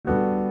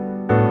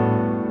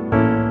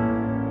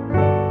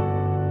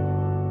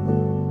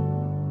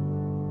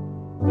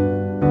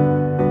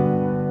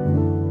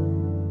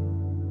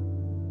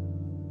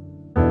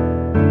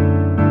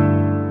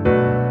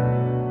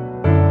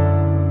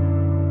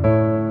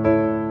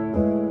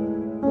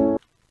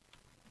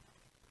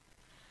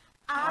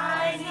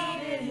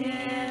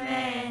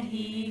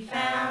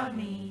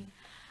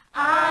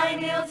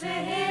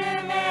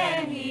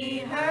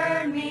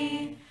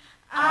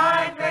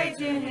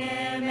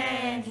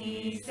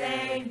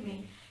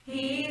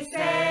He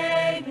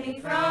saved me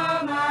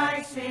from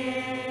my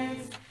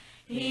sins.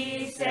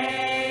 He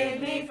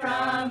saved me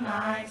from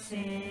my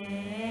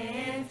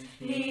sins.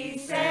 He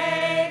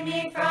saved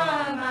me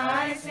from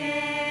my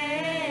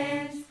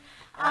sins.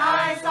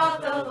 I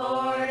sought the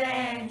Lord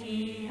and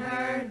He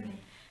heard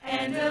me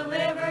and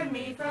delivered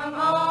me from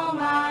all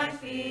my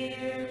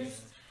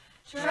fears.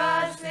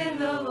 Trust in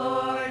the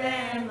Lord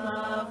and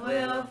love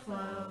will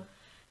flow.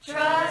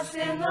 Trust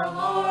in the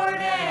Lord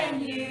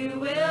and you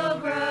will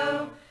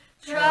grow.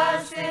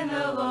 Trust in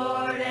the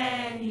Lord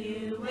and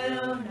you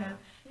will know.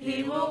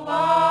 He will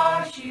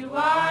wash you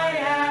white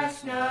as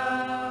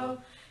snow.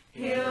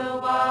 He'll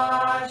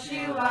wash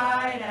you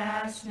white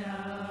as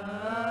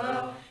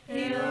snow.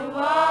 He'll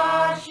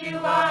wash you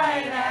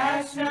white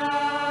as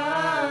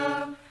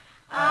snow.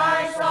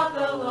 I sought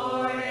the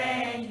Lord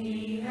and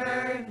He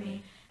heard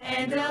me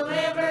and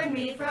delivered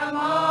me from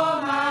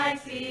all my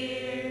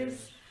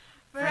fears.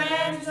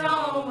 Friends,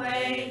 don't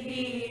wait,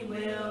 He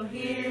will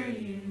hear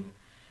you.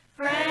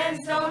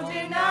 Friends, don't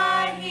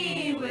deny,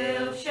 He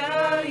will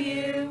show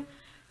you.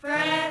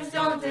 Friends,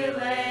 don't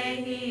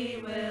delay, He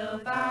will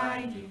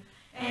find you.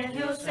 And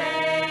He'll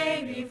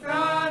save you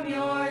from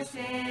your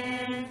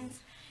sins.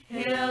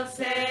 He'll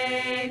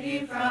save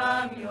you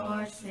from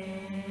your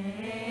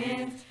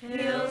sins.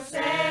 He'll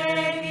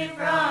save you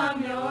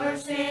from your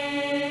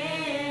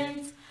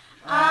sins.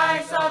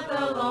 I sought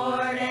the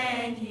Lord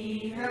and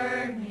He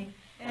heard me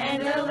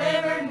and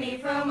delivered me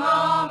from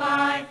all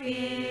my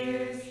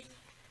fears.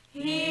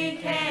 He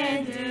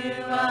can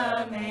do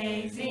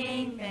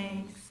amazing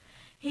things.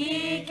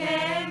 He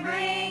can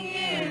bring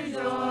you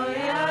joy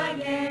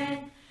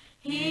again.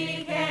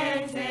 He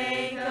can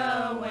take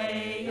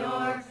away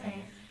your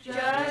pain.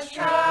 Just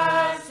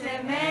trust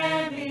Him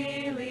and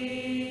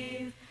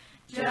believe.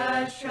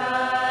 Just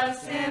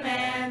trust Him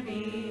and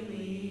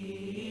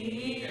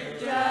believe.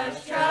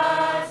 Just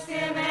trust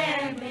Him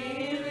and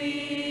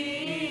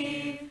believe.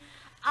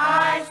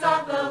 I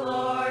sought the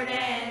Lord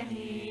and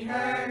He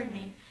heard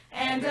me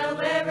and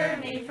delivered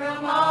me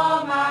from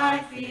all my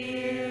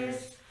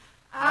fears.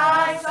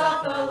 I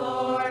sought the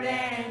Lord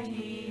and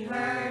He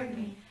heard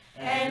me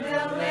and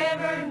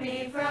delivered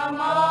me from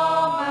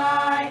all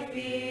my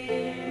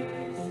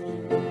fears.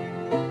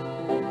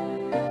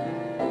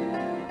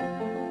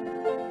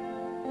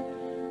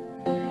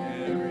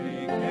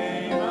 Mary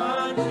came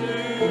unto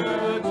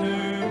the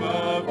tomb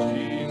of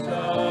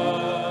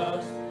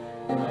Jesus.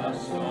 The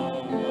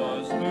stone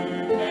was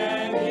moved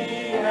and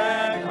He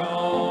had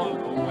gone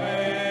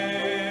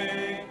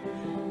away.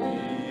 The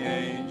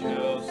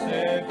angel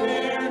said,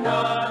 "Fear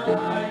not,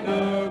 I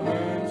know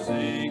whom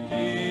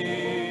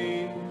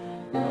seeking."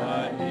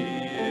 But He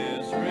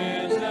is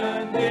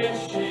risen, this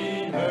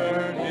she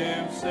heard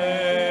Him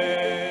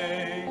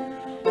say.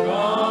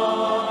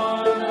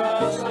 Gone,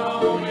 the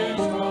stone is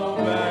rolled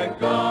back,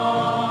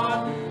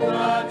 gone,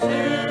 the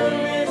tomb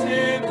is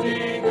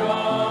empty,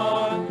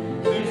 gone,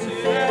 to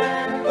sit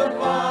at the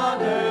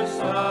Father's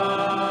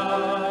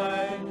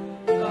side.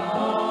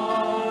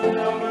 Gone,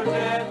 over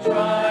death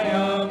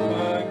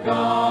triumphant,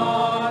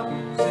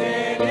 gone,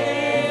 sin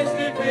is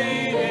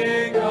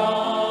defeated,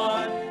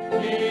 gone,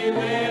 He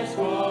lives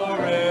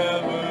forevermore.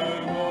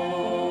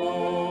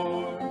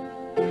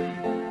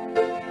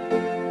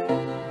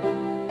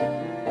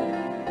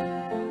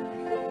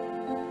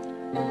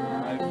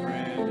 My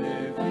friend,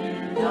 if you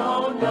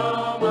don't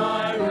know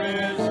my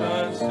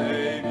risen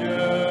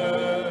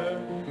Savior,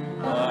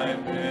 I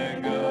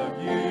beg of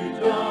you,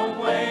 don't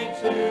wait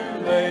too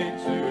late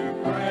to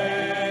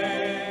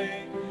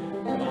pray.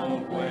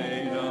 Don't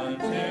wait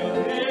until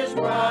His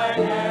bride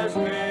has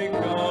been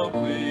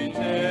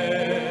completed.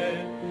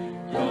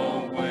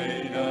 Don't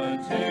wait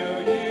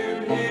until you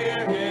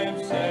hear Him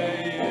say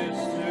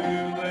it's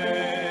too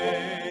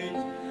late.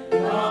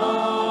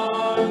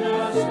 Gone,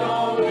 the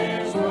stone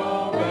is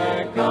rolled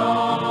back,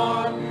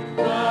 gone,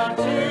 the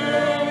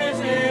tomb is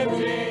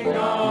empty,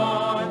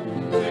 gone,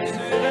 to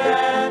sit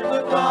at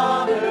the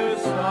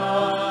Father's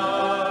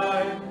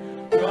side.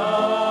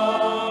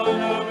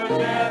 Gone, over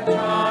death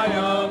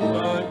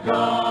triumphant,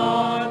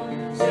 gone,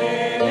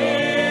 sin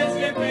is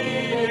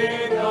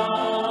defeated,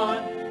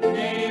 gone,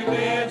 He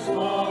lives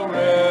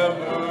forevermore.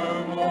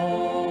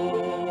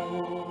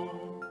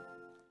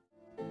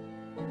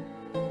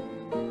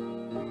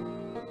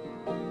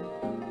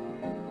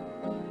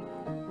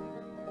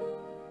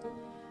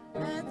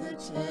 At the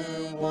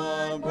tomb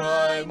one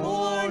bright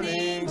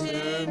morning,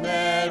 to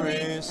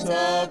Mary's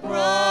surprise,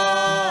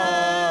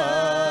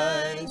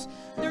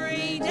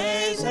 3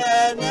 days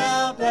had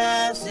now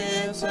passed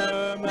since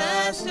her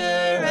Master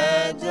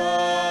had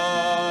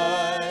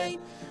died.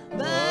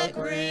 But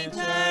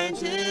returned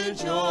to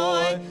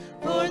joy,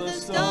 for the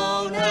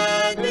stone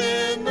had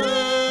been moved.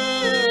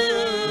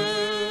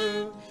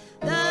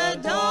 The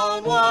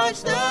dawn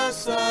watched the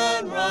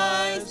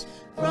sunrise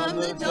from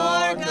the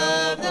dark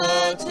of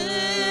the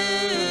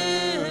tomb.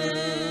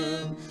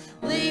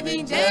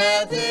 Leaving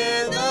death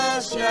in the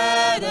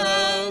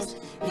shadows,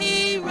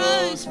 He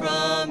rose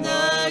from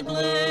the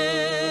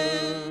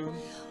gloom.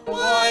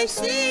 Why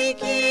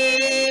seek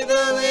ye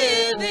the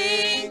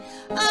living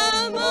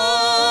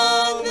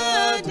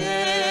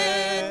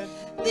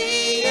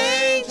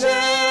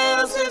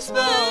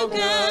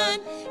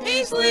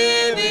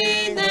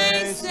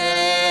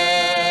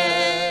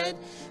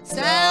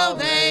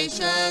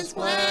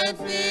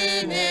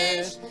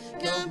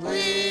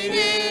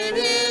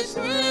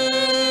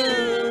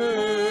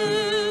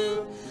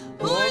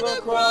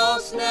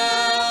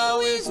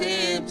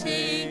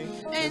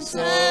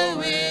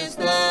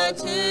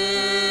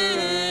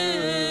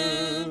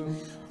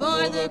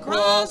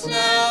cross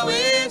now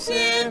is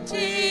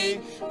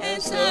empty,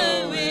 and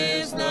so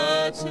is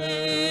the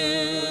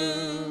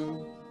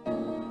tomb.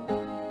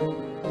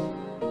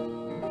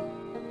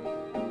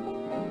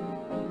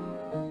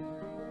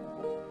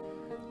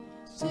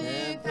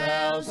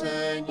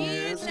 10,000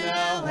 years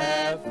now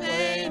have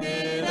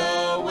faded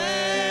away,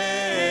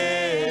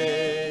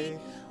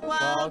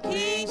 while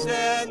kings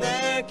and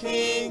their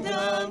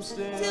kingdoms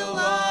still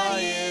lie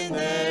in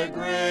their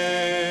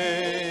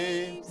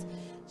graves.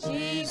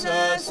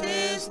 Jesus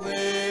is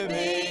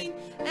living,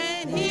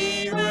 and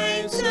he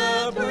reigns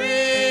supreme.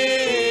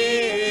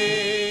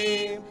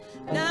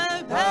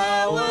 No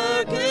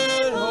power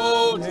could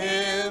hold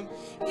him,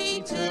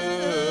 he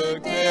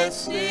took death's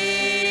sting.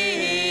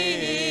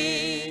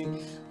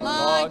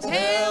 Locked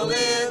hell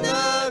in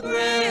the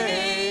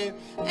grave,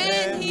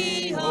 and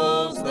he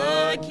holds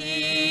the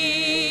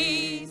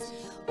keys.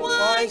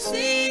 Why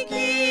seek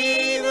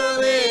ye the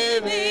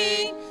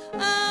living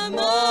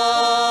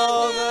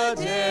among the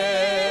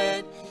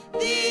dead?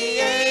 The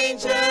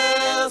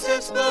angels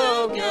have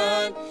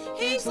spoken,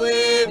 he's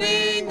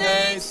living,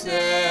 they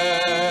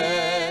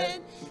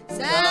said.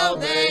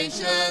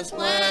 Salvation's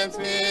plan's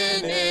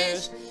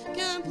finished,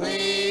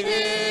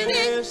 completed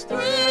is through.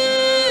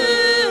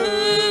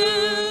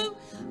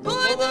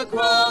 For the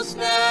cross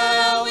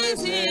now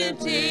is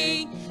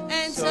empty,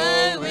 and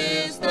so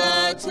is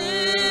the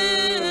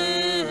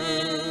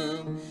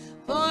tomb.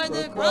 For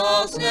the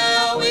cross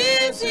now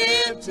is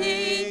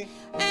empty,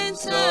 and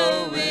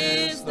so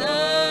is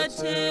the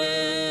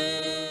tomb.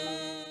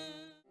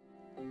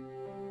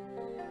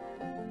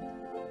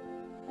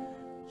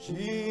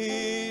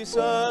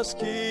 Jesus,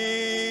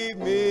 keep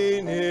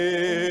me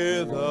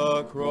near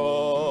the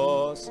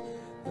cross,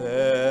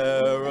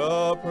 there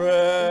a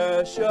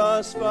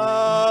precious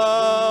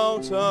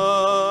fountain,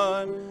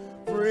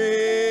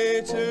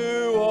 free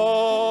to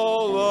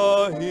all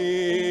a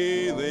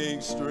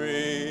healing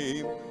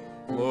stream,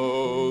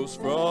 flows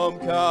from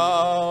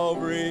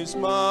Calvary's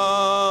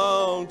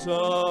mountain.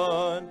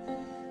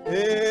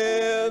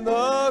 In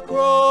the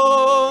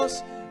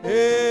cross,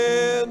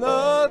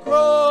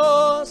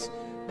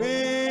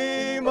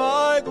 be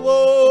my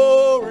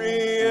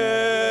glory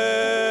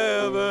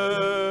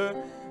ever,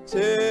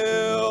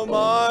 till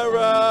my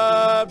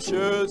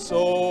raptured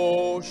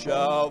soul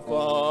shall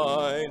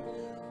find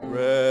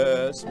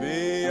rest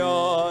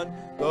beyond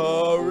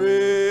the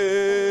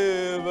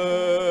river.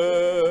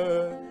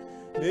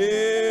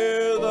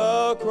 Near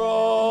the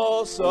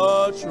cross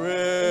a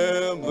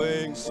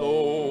trembling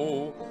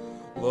soul,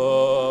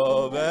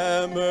 love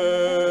and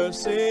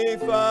mercy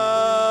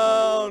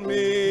found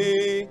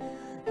me.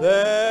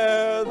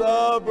 There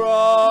the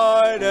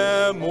bright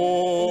and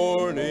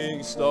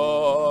morning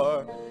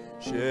star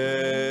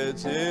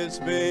sheds its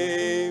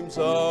beams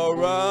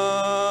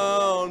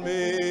around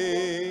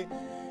me.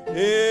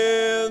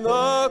 In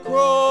the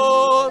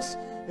cross,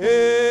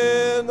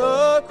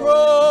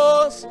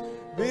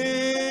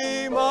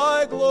 be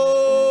my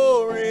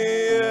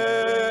glory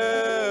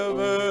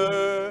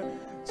ever,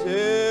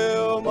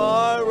 till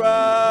my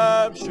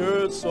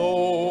raptured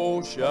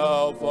soul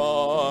shall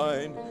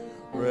find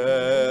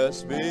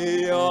rest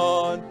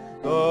beyond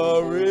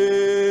the river.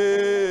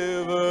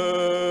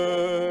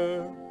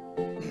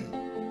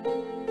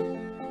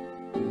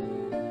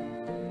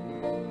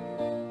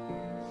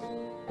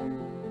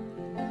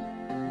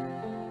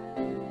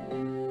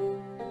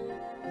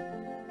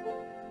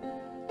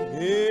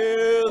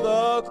 Hear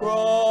the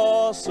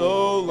cross,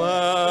 O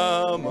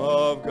Lamb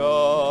of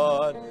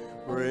God,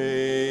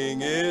 bring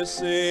his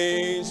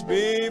saints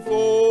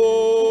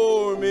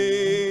before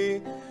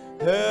me.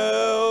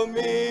 Help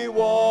me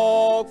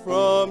walk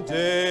from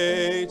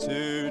day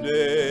to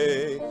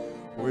day,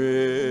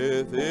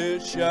 with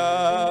its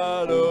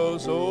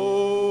shadows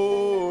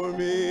o'er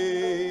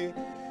me.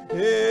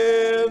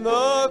 In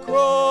the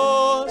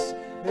cross,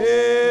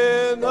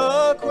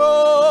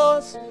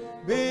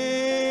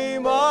 be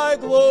my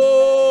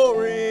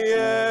glory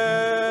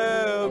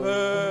ever,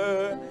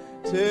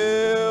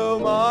 till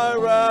my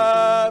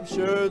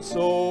raptured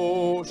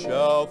soul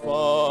shall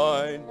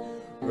find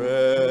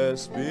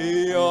rest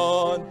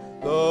beyond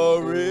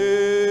the river.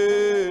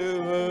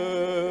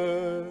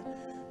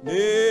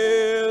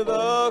 Near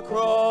the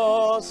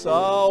cross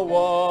I'll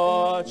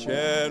watch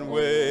and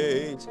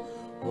wait,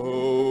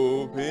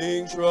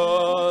 hoping,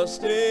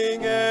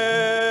 trusting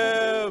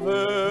ever,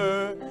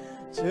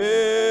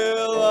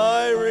 till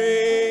I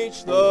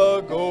reach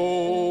the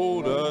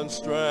golden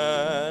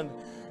strand,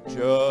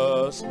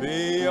 just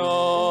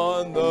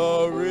beyond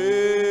the river.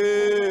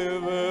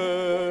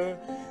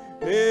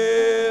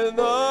 In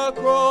the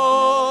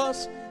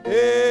cross,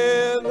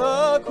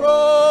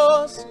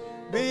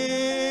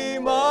 be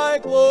my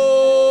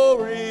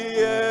glory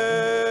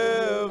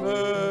ever,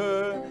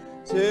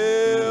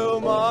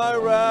 till my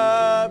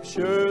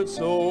raptured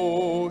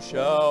soul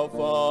shall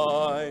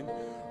find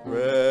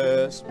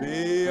rest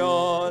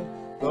beyond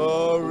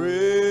the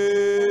river.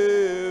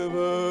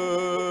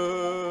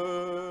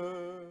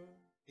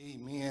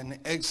 Amen.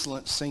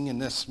 Excellent singing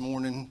this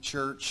morning,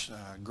 church.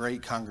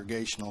 Great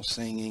congregational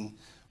singing.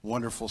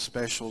 wonderful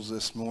specials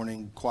this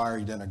morning. Choir,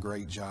 you done a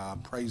great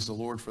job. Praise the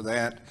Lord for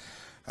that.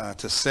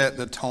 To set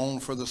the tone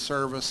for the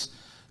service,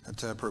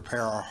 to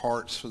prepare our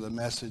hearts for the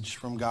message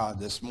from God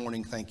this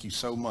morning. Thank you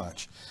so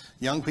much.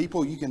 Young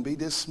people, you can be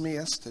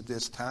dismissed at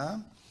this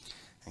time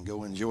and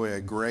go enjoy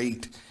a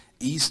great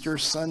Easter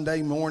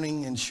Sunday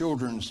morning in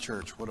Children's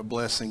Church. What a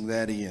blessing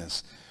that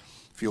is.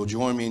 If you'll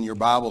join me in your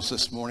Bibles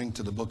this morning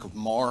to the book of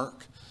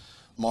Mark.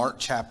 Mark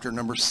chapter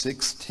number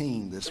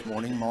 16 this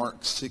morning. Mark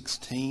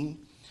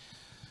 16.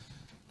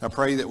 I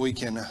pray that we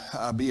can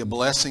be a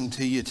blessing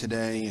to you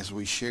today as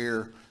we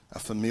share a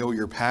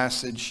familiar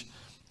passage,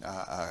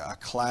 a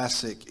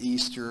classic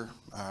Easter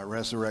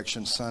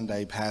Resurrection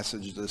Sunday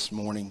passage this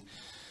morning.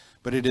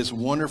 But it is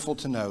wonderful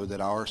to know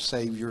that our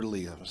Savior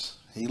lives.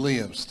 He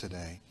lives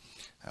today.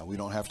 We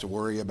don't have to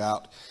worry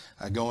about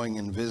going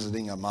and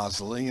visiting a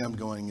mausoleum,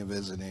 going and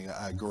visiting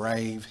a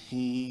grave.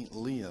 He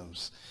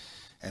lives.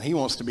 And he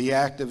wants to be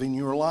active in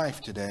your life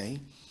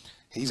today.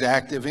 He's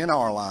active in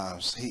our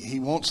lives.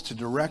 He wants to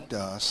direct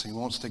us. He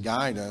wants to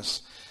guide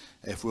us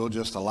if we'll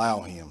just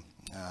allow him.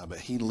 But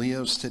he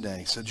lives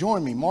today. So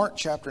join me, Mark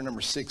chapter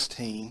number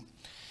 16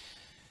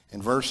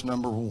 and verse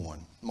number 1.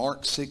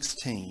 Mark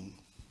 16,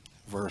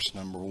 verse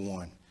number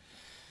 1.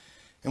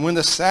 And when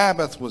the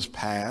Sabbath was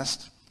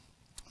past,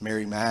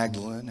 Mary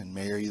Magdalene and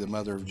Mary, the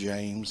mother of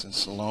James, and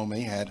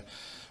Salome had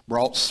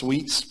brought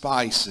sweet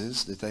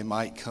spices that they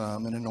might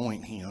come and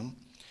anoint him.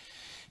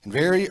 And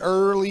very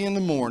early in the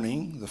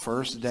morning, the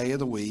first day of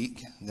the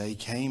week, they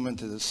came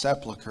into the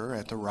sepulchre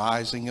at the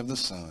rising of the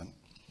sun.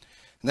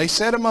 And they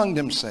said among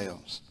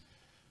themselves,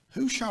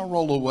 "Who shall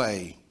roll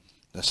away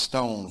the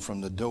stone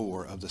from the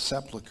door of the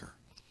sepulchre?"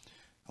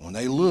 And when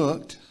they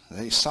looked,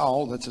 they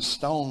saw that the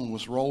stone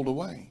was rolled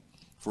away,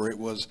 for it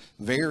was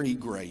very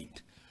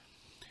great.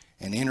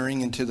 And entering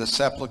into the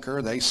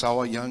sepulchre, they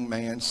saw a young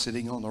man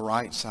sitting on the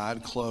right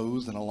side,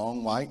 clothed in a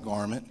long white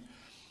garment,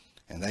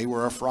 and they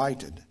were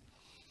affrighted.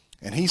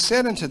 And he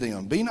said unto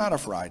them, "Be not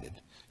affrighted.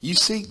 You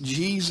seek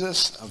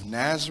Jesus of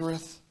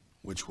Nazareth,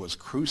 which was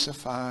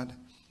crucified.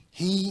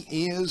 He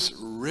is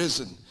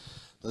risen."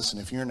 Listen,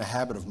 if you're in the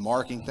habit of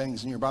marking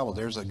things in your Bible,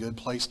 there's a good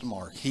place to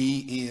mark.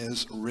 He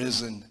is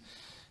risen.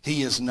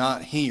 He is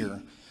not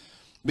here.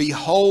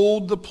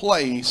 Behold the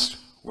place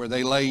where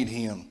they laid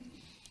him.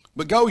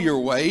 But go your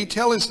way,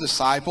 tell his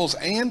disciples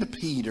and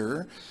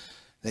Peter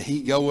that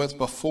he goeth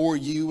before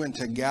you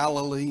into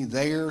Galilee.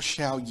 There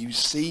shall you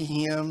see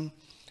him,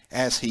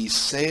 as he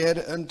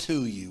said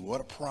unto you.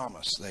 What a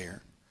promise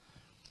there.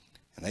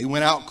 And they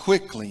went out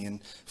quickly and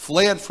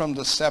fled from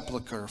the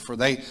sepulchre, for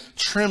they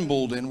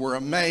trembled and were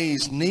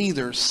amazed.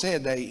 Neither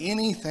said they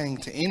anything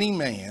to any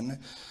man,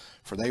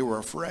 for they were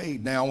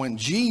afraid. Now when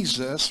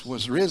Jesus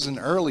was risen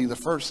early the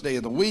first day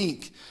of the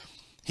week,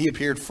 he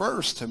appeared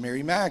first to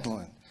Mary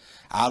Magdalene,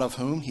 out of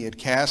whom he had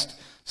cast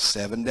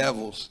 7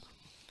 devils.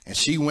 And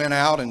she went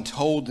out and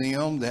told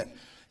them that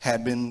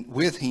had been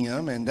with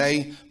him, and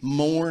they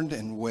mourned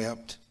and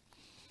wept.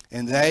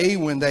 And they,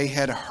 when they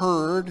had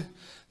heard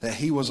that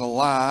he was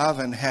alive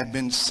and had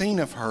been seen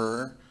of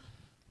her,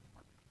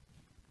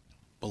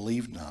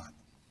 believed not.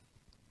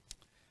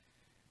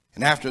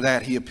 And after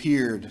that he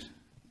appeared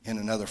in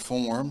another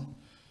form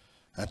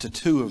to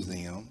 2 of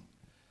them,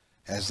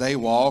 as they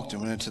walked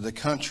and went into the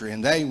country.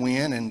 And they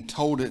went and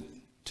told it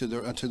to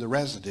the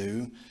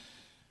residue,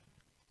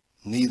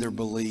 neither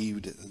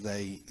believed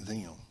they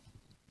them.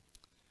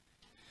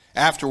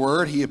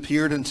 Afterward he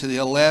appeared unto the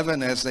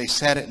 11 as they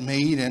sat at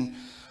meat, and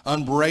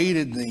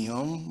upbraided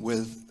them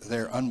with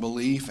their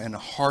unbelief and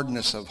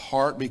hardness of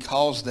heart,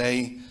 because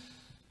they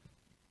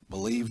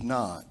believed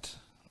not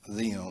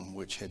them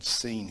which had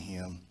seen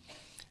him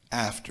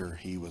after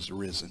he was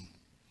risen.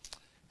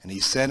 And he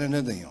said unto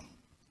them,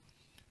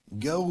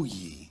 "Go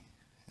ye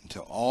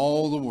into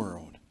all the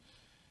world,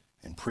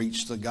 and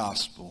preach the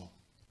gospel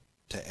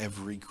to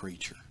every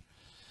creature."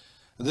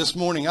 This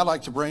morning I'd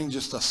like to bring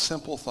just a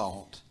simple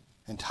thought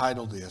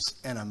entitled this,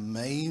 An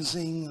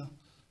Amazing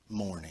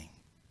Morning.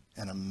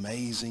 An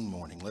amazing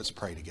morning. Let's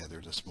pray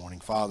together this morning.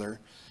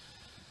 Father,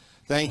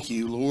 thank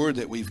you, Lord,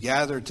 that we've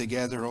gathered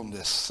together on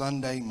this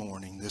Sunday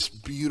morning, this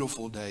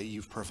beautiful day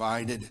you've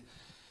provided.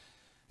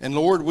 And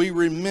Lord, we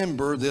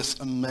remember this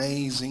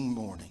amazing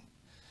morning.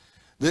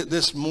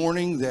 This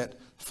morning that,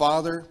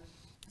 Father,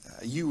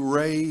 you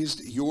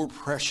raised your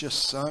precious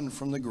Son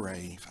from the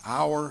grave,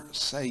 our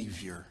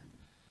Savior.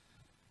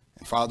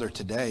 And Father,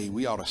 today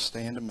we ought to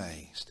stand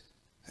amazed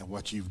at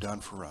what you've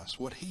done for us,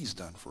 what he's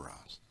done for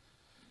us.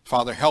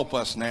 Father, help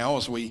us now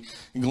as we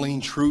glean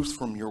truth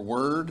from your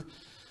word.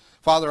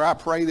 Father, I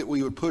pray that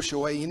we would push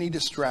away any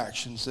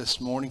distractions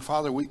this morning.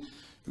 Father,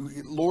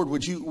 Lord,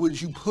 would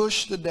you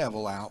push the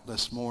devil out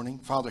this morning?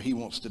 Father, he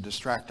wants to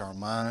distract our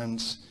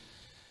minds.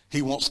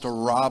 He wants to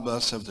rob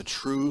us of the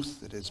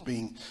truth that is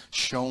being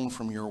shown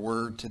from your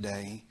word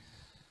today.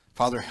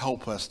 Father,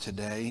 help us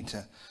today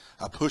to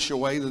push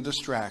away the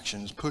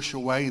distractions, push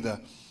away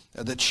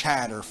the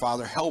chatter.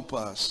 Father, help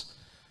us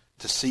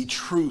to see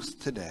truth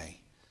today.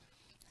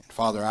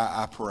 Father,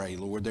 I pray,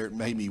 Lord, there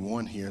may be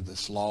one here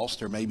that's lost.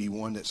 There may be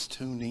one that's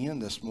tuned in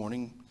this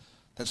morning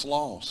that's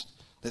lost,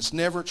 that's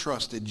never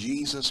trusted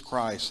Jesus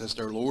Christ as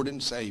their Lord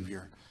and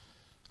Savior.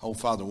 Oh,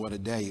 Father, what a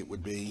day it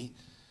would be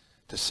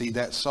to see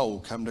that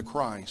soul come to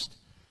Christ.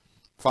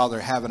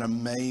 Father, have an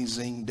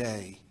amazing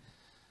day.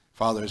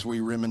 Father, as we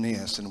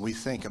reminisce and we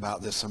think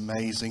about this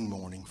amazing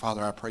morning,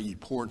 Father, I pray you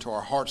pour into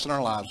our hearts and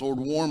our lives. Lord,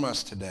 warm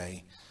us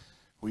today.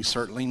 We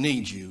certainly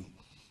need you.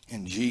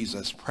 In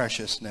Jesus'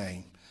 precious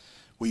name,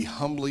 we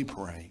humbly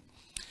pray.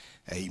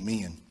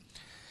 Amen.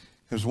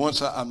 There was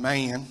once a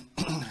man,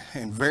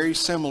 and very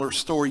similar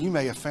story. You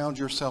may have found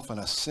yourself in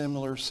a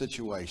similar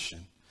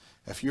situation.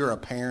 If you're a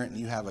parent and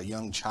you have a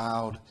young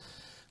child,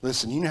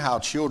 listen, you know how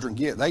children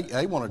get.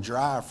 They want to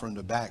drive from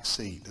the back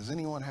seat. Does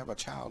anyone have a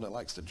child that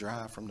likes to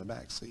drive from the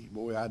back seat?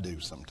 Boy, I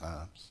do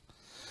sometimes.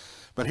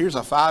 But here's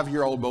a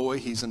 5-year-old boy.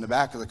 He's in the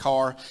back of the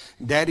car.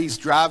 Daddy's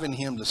driving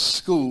him to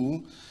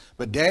school,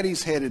 but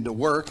Daddy's headed to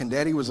work, and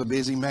Daddy was a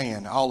busy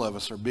man. All of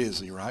us are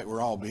busy, right? We're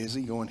all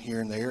busy, going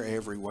here and there,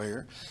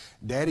 everywhere.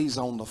 Daddy's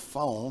on the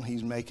phone.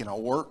 He's making a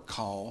work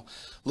call.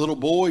 Little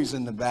boy's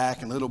in the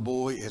back, and little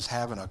boy is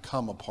having a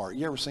come apart.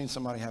 You ever seen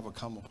somebody have a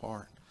come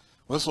apart?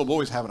 Well, this little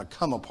boy's having a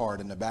come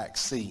apart in the back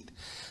seat.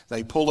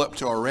 They pull up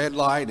to a red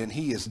light, and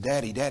he is,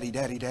 Daddy, Daddy,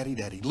 Daddy, Daddy,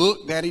 Daddy.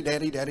 Look, Daddy,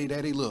 Daddy, Daddy,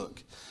 Daddy,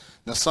 look.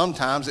 Now,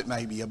 sometimes it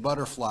may be a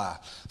butterfly.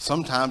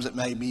 Sometimes it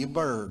may be a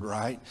bird,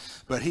 right?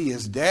 But he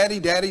is, Daddy,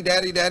 Daddy,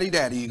 Daddy, Daddy,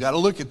 Daddy. You got to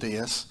look at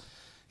this.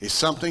 It's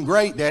something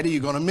great, Daddy.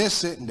 You're going to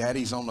miss it. And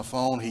Daddy's on the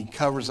phone. He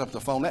covers up the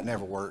phone. That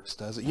never works,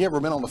 does it? You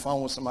ever been on the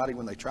phone with somebody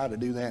when they try to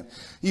do that?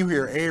 You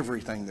hear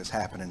everything that's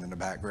happening in the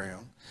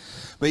background.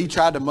 But he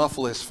tried to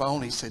muffle his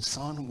phone. He said,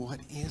 son, what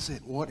is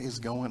it? What is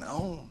going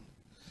on?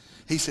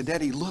 He said,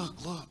 Daddy,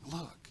 look, look,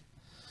 look.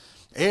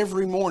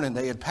 Every morning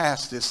they had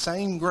passed this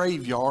same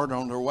graveyard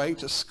on their way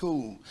to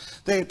school.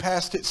 They had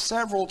passed it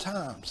several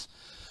times.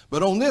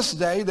 But on this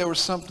day, there was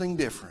something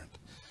different.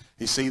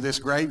 You see, this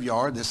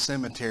graveyard, this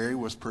cemetery,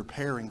 was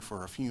preparing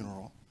for a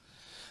funeral.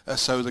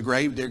 So the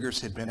grave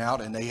diggers had been out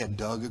and they had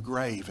dug a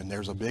grave, and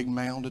there's a big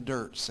mound of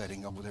dirt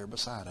sitting over there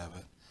beside of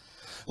it.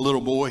 A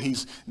little boy,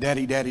 he's,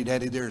 Daddy, Daddy,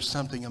 Daddy, there's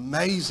something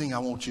amazing. I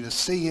want you to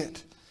see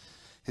it.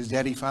 His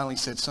daddy finally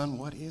said, son,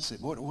 what is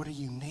it? What do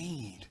you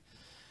need?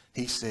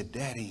 He said,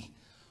 Daddy,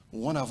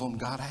 one of them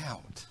got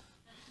out.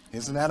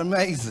 Isn't that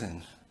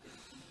amazing?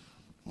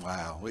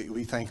 Wow,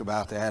 we think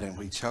about that and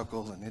we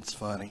chuckle and it's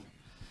funny.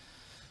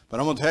 But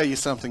I'm going to tell you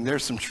something.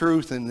 There's some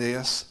truth in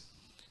this.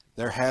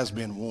 There has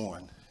been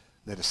one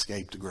that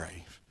escaped the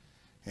grave.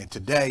 And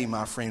today,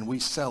 my friend, we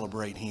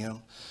celebrate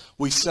him.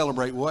 We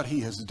celebrate what he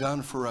has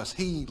done for us.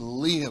 He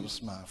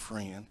lives, my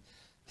friend.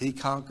 He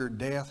conquered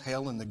death,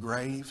 hell, and the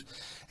grave.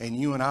 And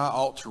you and I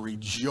ought to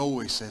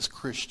rejoice as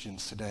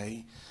Christians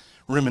today,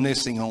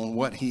 reminiscing on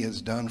what he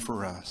has done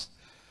for us.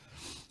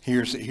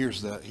 Here's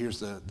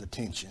the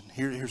tension.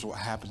 Here's what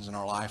happens in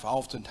our life.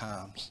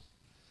 Oftentimes,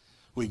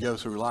 we go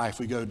through life.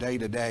 We go day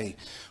to day.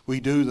 We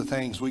do the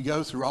things. We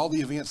go through all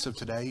the events of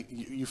today.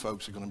 You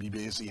folks are going to be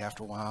busy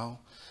after a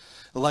while.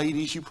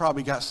 Ladies, you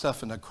probably got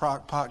stuff in the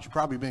crock pot. You've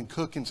probably been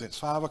cooking since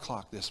 5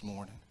 o'clock this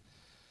morning.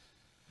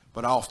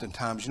 But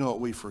oftentimes, you know what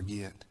we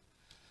forget?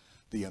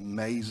 The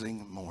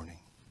amazing morning.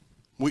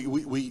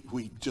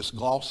 We just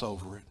gloss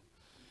over it.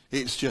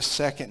 It's just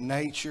second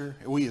nature.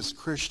 We as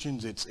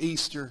Christians, it's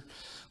Easter.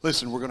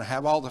 Listen, we're going to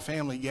have all the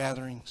family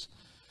gatherings.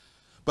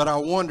 But I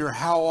wonder,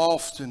 how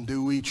often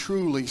do we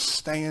truly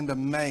stand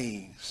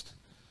amazed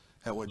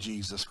at what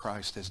Jesus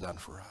Christ has done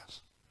for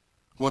us?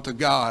 What the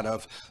God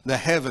of the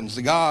heavens,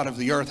 the God of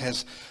the earth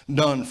has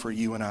done for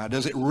you and I.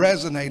 Does it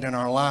resonate in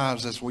our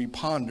lives as we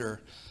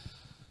ponder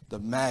the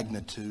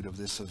magnitude of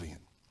this event?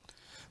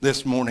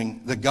 This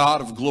morning, the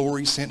God of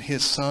glory sent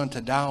his son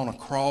to die on a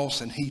cross,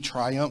 and he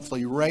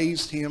triumphantly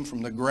raised him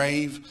from the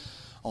grave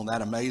on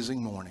that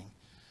amazing morning.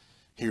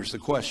 Here's the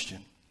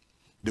question.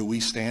 Do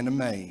we stand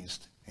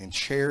amazed and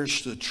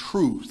cherish the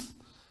truth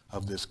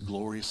of this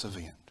glorious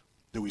event?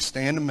 Do we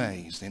stand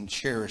amazed and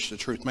cherish the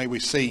truth? May we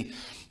see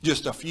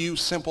just a few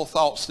simple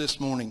thoughts this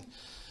morning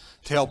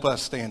to help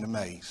us stand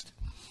amazed.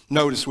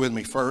 Notice with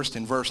me first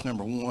in verse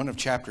number 1 of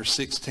chapter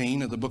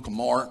 16 of the book of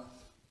Mark.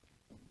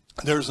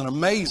 There's an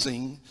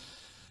amazing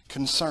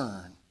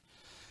concern.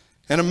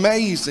 An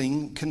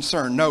amazing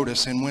concern.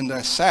 Notice, and when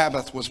the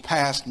Sabbath was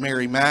past,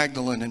 Mary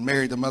Magdalene and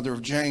Mary the mother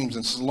of James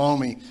and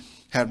Salome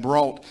had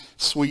brought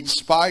sweet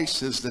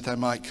spices that they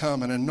might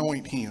come and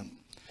anoint him.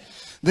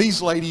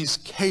 These ladies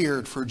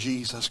cared for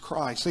Jesus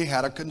Christ. They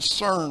had a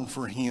concern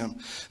for him.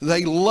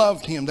 They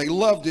loved him. They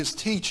loved his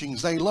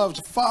teachings. They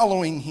loved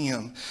following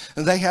him.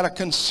 And they had a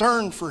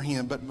concern for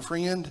him. But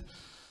friend,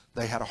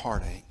 they had a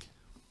heartache.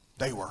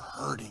 They were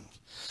hurting.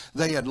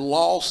 They had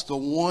lost the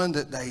one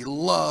that they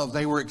loved.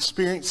 They were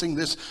experiencing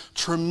this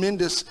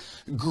tremendous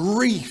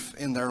grief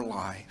in their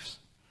lives.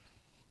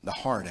 The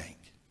heartache.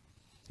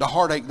 The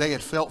heartache they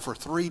had felt for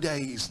 3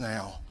 days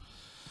now.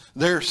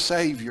 Their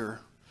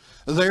Savior,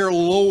 their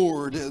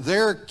Lord,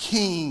 their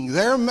King,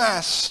 their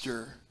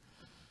Master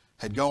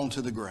had gone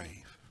to the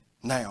grave.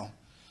 Now,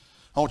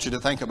 I want you to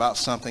think about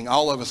something.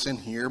 All of us in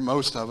here,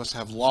 most of us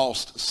have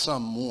lost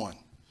someone.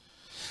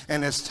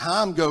 And as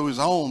time goes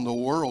on, the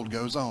world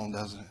goes on,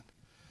 doesn't it?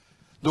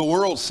 The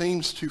world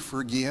seems to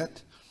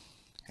forget.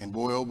 And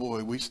boy, oh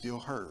boy, we still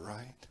hurt,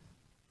 right?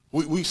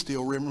 We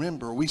still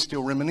remember. We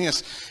still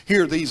reminisce.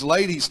 Here, these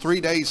ladies,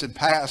 3 days had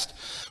passed.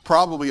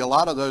 Probably a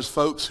lot of those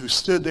folks who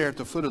stood there at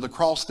the foot of the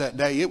cross that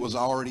day, it was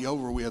already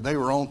over with. They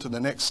were on to the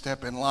next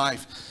step in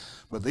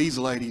life. But these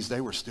ladies,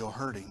 they were still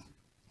hurting.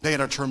 They had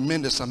a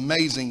tremendous,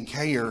 amazing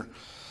care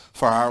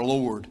for our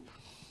Lord.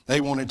 They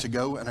wanted to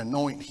go and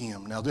anoint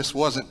him. Now, this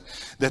wasn't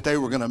that they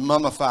were going to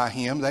mummify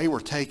him. They were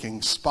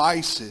taking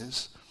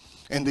spices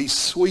and these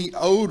sweet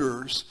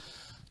odors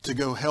to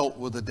go help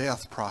with the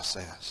death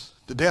process.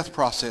 The death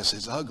process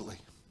is ugly.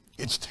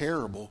 It's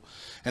terrible.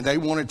 And they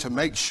wanted to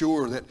make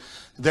sure that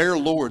their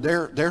Lord,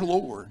 their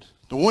Lord,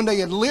 the one they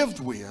had lived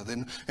with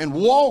and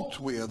walked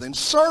with and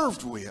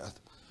served with,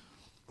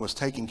 was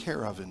taken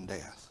care of in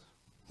death.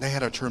 They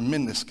had a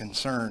tremendous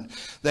concern.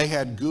 They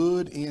had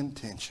good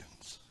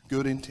intentions.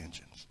 Good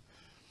intentions.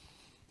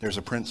 There's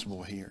a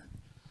principle here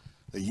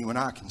that you and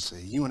I can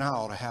see. You and I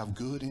ought to have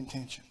good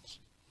intentions.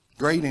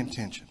 Great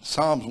intentions.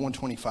 Psalms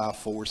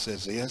 125:4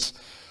 says this,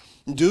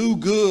 "Do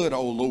good,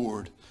 O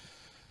Lord,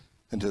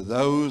 and to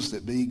those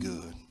that be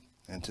good,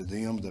 and to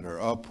them that are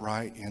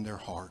upright in their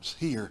hearts."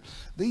 Here,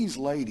 these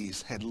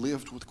ladies had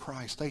lived with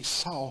Christ. They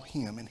saw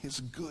him in his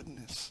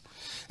goodness.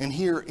 And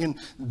here in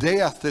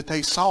death that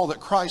they saw that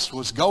Christ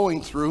was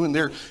going through, in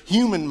their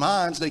human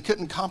minds, they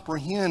couldn't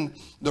comprehend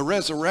the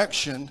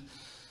resurrection.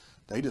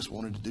 They just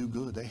wanted to do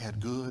good. They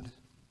had good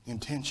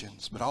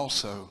intentions, but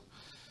also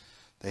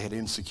they had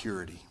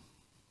insecurity.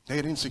 They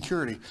had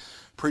insecurity.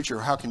 Preacher,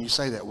 how can you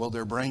say that? Well,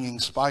 they're bringing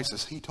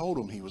spices. He told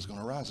them he was going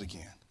to rise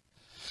again.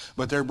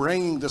 But they're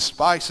bringing the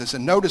spices,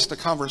 and notice the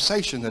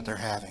conversation that they're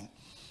having.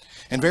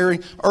 And very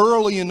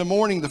early in the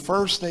morning, the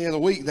first day of the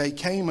week, they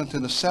came into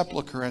the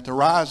sepulchre at the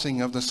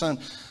rising of the sun.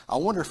 I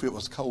wonder if it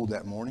was cold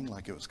that morning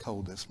like it was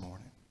cold this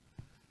morning.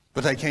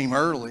 But they came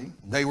early.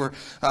 They were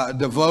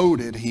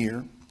devoted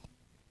here.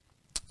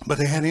 But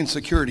they had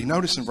insecurity.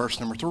 Notice in verse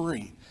number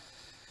 3.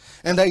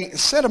 "And they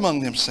said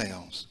among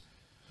themselves,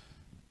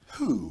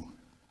 Who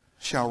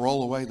shall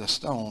roll away the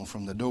stone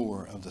from the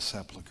door of the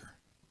sepulchre?"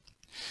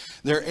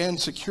 Their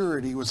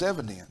insecurity was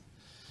evident.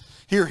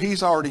 Here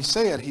he's already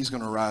said he's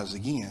going to rise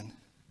again.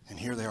 And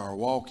here they are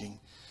walking.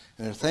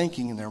 And they're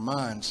thinking in their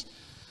minds,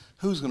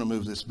 who's going to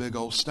move this big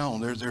old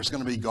stone? There's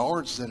going to be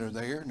guards that are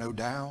there, no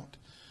doubt.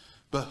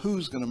 But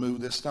who's going to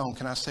move this stone?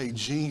 Can I say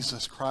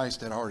Jesus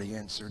Christ had already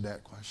answered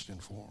that question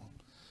for them.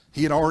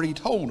 He had already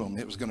told them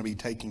it was going to be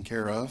taken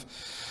care of.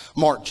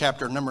 Mark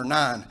chapter number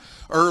 9,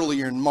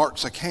 earlier in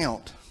Mark's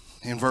account,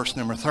 in verse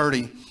number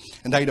 30,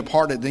 "And they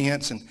departed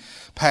thence and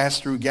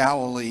passed through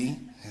Galilee,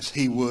 as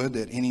he would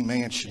that any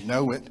man should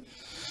know it.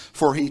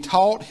 For he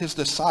taught his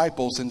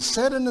disciples and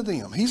said unto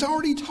them," he's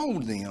already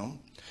told them,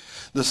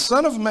 "The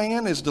Son of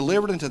Man is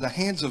delivered into the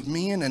hands of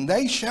men, and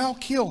they shall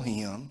kill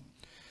him.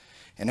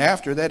 And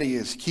after that he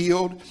is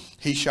killed,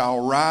 he shall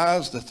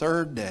rise the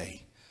third day.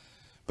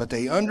 But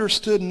they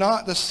understood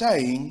not the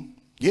saying,"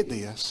 get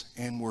this,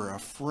 "and were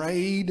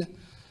afraid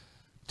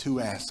to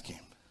ask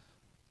him."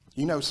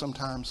 You know,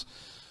 sometimes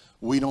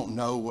we don't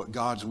know what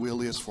God's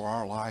will is for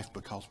our life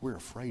because we're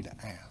afraid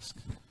to ask.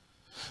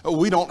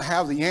 We don't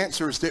have the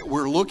answers that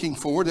we're looking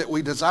for, that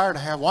we desire to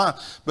have. Why?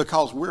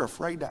 Because we're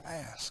afraid to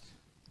ask.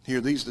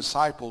 Here, these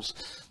disciples,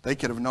 they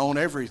could have known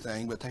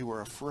everything, but they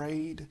were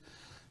afraid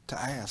to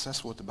ask.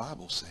 That's what the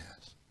Bible says.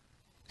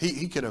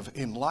 He could have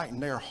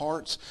enlightened their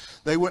hearts.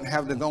 They wouldn't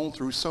have gone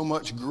through so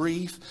much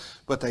grief,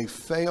 but they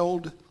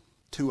failed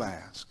to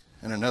ask.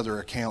 And another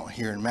account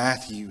here in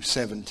Matthew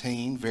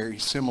 17, very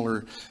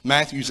similar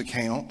Matthew's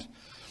account.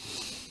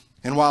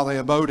 "And while they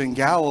abode in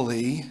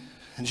Galilee,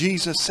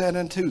 Jesus said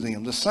unto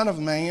them, The Son of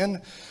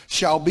Man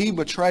shall be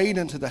betrayed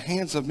into the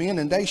hands of men,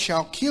 and they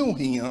shall kill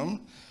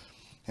him,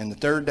 and the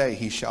third day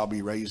he shall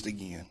be raised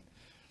again.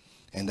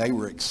 And they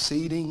were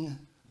exceeding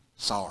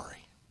sorry."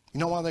 You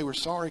know why they were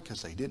sorry?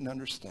 Because they didn't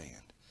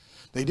understand.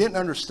 They didn't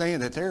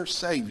understand that their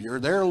Savior,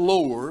 their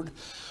Lord,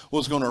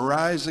 was going to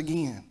rise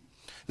again.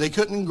 They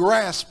couldn't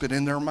grasp it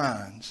in their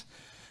minds.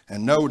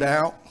 And no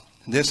doubt,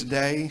 this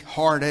day,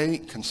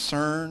 heartache,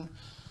 concern,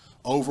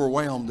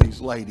 overwhelmed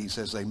these ladies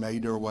as they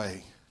made their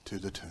way to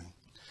the tomb.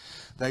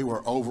 They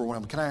were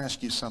overwhelmed. Can I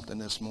ask you something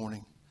this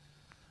morning?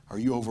 Are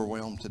you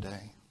overwhelmed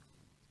today?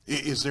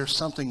 Is there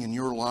something in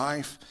your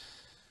life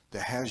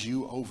that has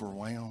you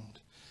overwhelmed?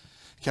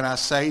 Can I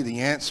say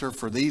the answer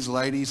for these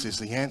ladies is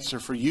the answer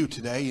for you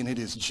today, and it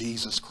is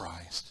Jesus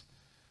Christ.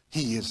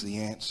 He is the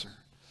answer.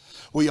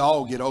 We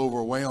all get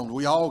overwhelmed.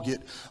 We all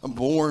get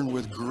born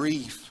with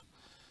grief.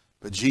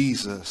 But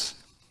Jesus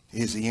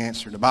is the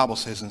answer. The Bible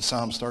says in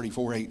Psalms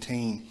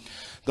 34:18,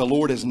 "The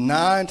Lord is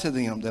nigh to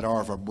them that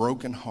are of a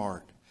broken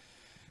heart,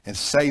 and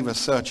saveth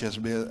such as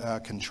be a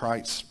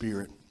contrite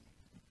spirit."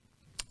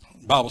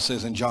 The Bible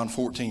says in John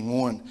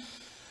 14:1,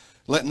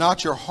 "Let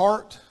not your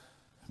heart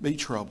be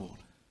troubled.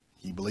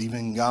 Ye believe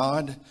in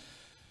God,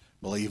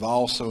 believe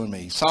also in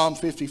me." Psalm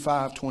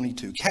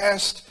 55:22,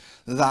 "Cast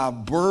thy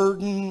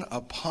burden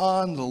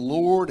upon the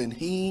Lord, and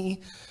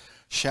he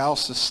shall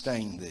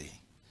sustain thee.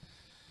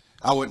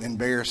 I wouldn't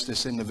embarrass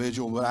this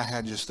individual, but I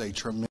had just a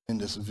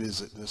tremendous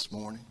visit this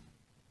morning.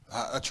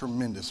 A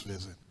tremendous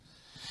visit.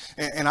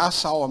 And I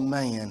saw a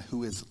man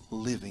who is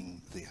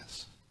living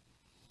this.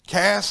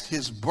 Cast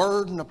his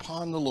burden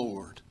upon the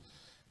Lord.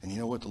 And you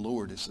know what? The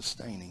Lord is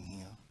sustaining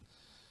him.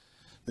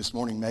 This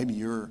morning, maybe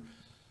you're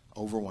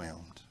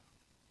overwhelmed.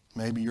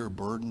 Maybe you're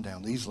burdened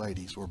down. These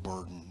ladies were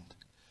burdened.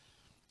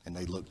 And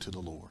they looked to the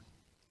Lord.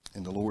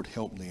 And the Lord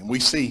helped them.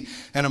 We see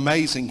an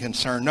amazing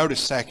concern.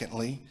 Notice,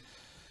 secondly,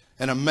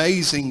 an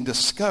amazing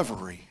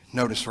discovery.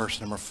 Notice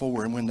verse number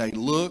 4. And when they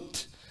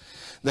looked,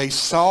 they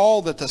saw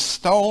that the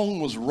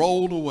stone was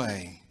rolled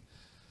away,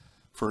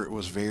 for it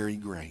was very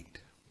great.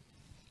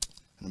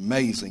 An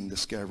amazing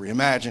discovery.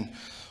 Imagine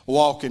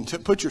walking,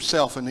 put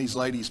yourself in these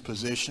ladies'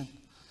 position.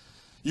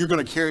 You're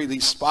going to carry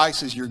these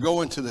spices. You're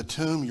going to the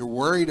tomb. You're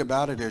worried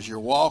about it as you're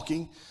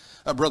walking.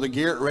 Brother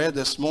Garrett read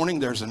this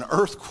morning, there's an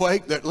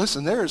earthquake.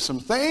 Listen, there are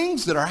some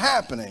things that are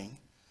happening.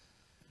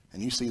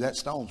 And you see that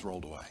stone's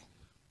rolled away.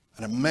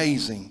 An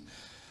amazing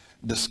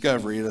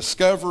discovery. A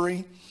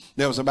discovery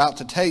that was about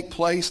to take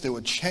place that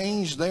would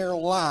change their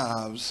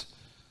lives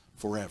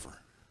forever.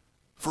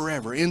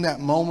 Forever. In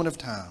that moment of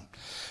time.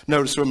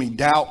 Notice with me,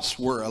 doubts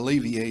were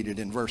alleviated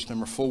in verse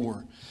number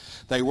 4.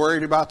 They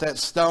worried about that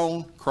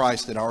stone.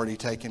 Christ had already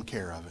taken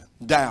care of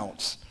it.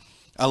 Doubts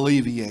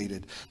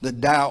alleviated. The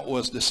doubt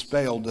was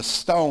dispelled. The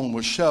stone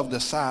was shoved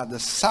aside. The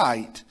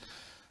sight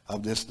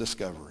of this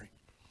discovery.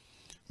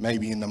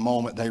 Maybe in the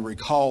moment they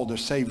recalled their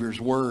Savior's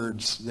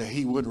words that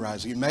he would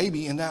rise again.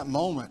 Maybe in that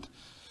moment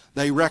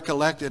they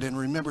recollected and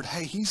remembered,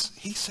 hey, he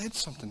said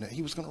something that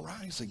he was going to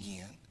rise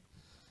again.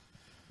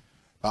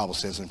 The Bible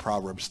says in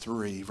Proverbs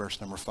 3,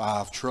 verse number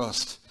 5,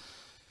 trust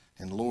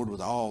in the Lord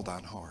with all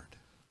thine heart.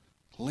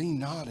 Lean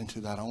not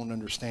into thine own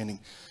understanding.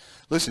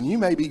 Listen, you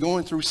may be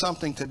going through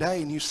something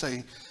today and you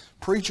say,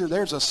 preacher,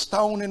 there's a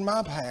stone in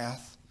my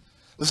path.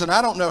 Listen,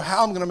 I don't know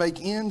how I'm going to make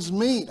ends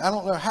meet. I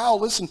don't know how,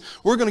 listen,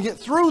 we're going to get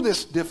through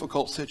this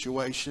difficult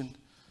situation.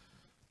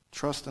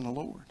 Trust in the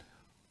Lord.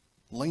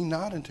 Lean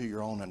not into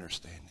your own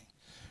understanding.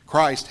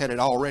 Christ had it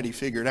already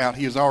figured out.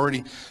 He has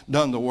already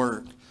done the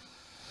work.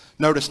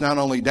 Notice not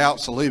only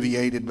doubts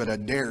alleviated, but a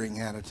daring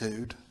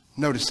attitude.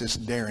 Notice this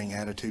daring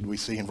attitude we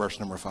see in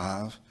verse number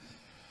 5.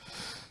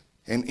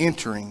 And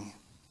entering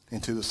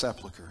into the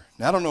sepulcher.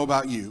 Now, I don't know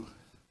about you,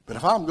 but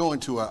if I'm going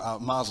to a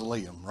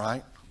mausoleum,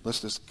 right? Let's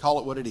just call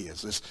it what it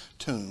is, this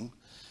tomb,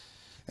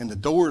 and the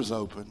door is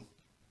open,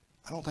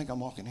 I don't think I'm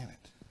walking in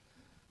it.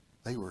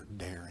 They were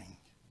daring.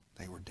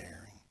 They were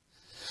daring.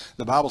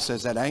 The Bible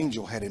says that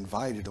angel had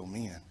invited them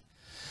in.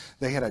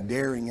 They had a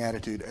daring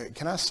attitude.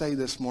 Can I say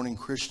this morning,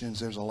 Christians,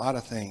 there's a lot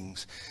of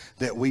things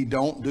that we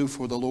don't do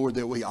for the Lord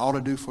that we ought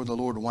to do for the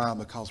Lord. Why?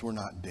 Because we're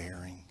not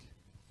daring.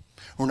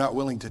 We're not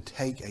willing to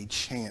take a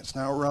chance.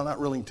 Now, we're not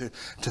willing to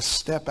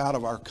step out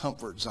of our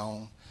comfort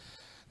zone.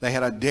 They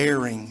had a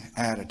daring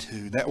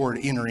attitude. That word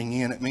entering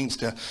in, it means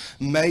to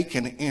make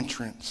an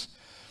entrance.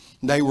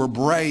 They were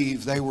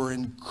brave. They were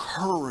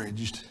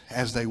encouraged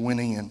as they went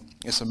in.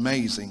 It's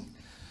amazing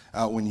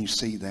when you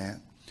see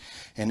that.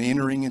 And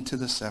entering into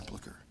the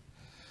sepulcher.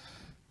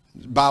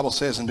 The Bible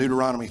says in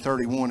Deuteronomy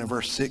 31 and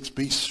verse 6,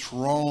 be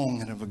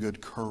strong and of a good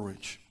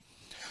courage.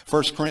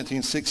 1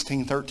 Corinthians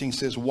 16:13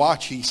 says,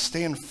 watch ye,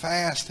 stand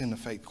fast in the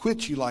faith.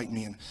 Quit you like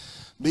men.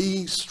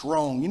 Be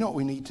strong. You know what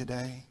we need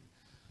today?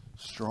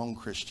 Strong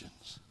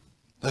Christians.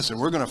 Listen,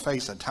 we're going to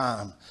face a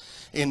time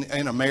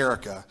in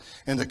America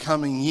in the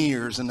coming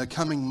years, in the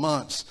coming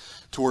months,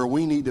 to where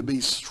we need to be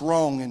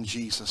strong in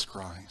Jesus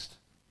Christ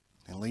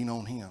and lean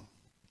on him.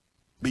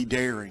 Be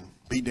daring.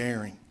 Be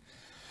daring.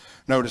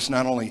 Notice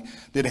not only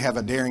did they have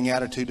a daring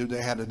attitude,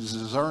 they had a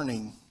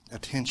discerning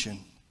attention.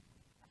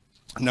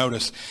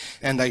 Notice,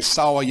 and they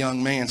saw a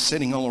young man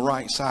sitting on the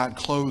right side,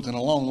 clothed in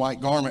a long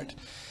white garment,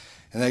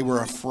 and they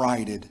were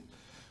affrighted.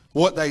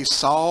 What they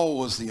saw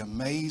was the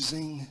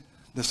amazing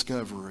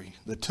discovery.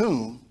 The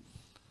tomb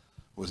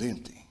was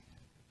empty.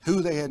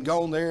 Who they had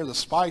gone there, the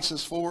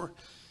spices for,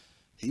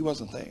 he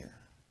wasn't there.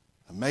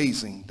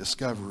 Amazing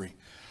discovery.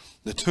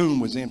 The tomb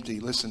was empty.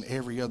 Listen,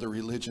 every other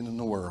religion in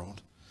the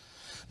world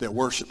that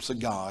worships a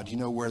God, you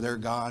know where their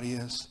God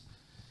is?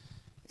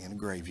 In a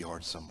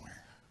graveyard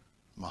somewhere.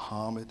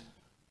 Muhammad,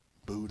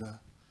 Buddha,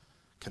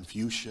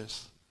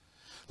 Confucius.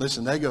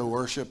 Listen, they go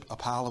worship a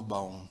pile of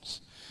bones.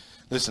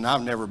 Listen,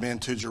 I've never been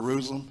to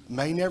Jerusalem,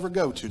 may never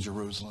go to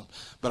Jerusalem,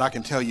 but I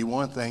can tell you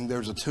one thing,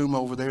 there's a tomb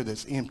over there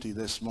that's empty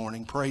this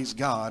morning. Praise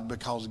God,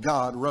 because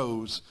God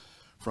rose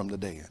from the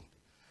dead.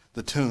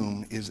 The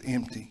tomb is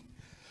empty,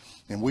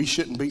 and we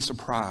shouldn't be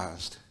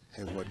surprised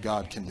at what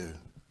God can do.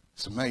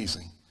 It's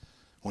amazing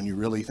when you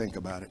really think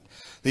about it.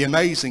 The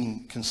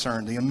amazing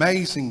concern, the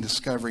amazing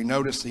discovery.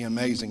 Notice the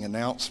amazing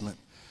announcement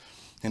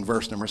in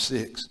verse number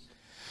 6.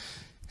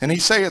 And he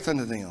saith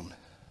unto them,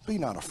 be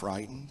not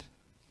affrighted.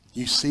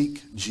 You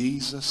seek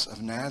Jesus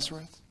of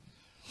Nazareth,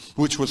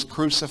 which was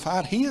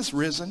crucified. He is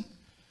risen.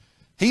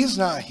 He is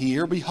not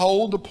here.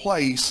 Behold the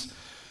place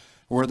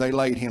where they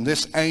laid him.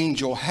 This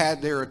angel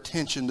had their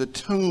attention. The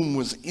tomb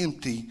was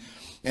empty.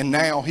 And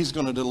now he's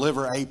going to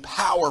deliver a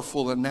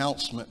powerful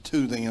announcement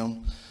to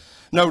them.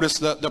 Notice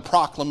the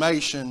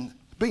proclamation,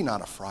 be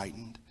not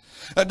affrighted.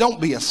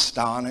 Don't be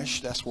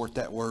astonished. That's what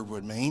that word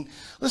would mean.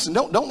 Listen,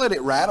 don't let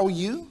it rattle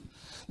you.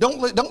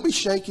 Don't be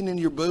shaking in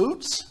your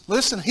boots.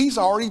 Listen, he's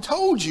already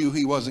told you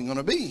he wasn't going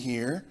to be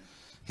here.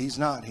 He's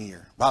not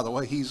here. By the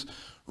way, he's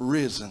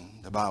risen,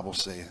 the Bible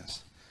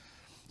says.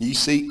 You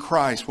seek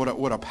Christ.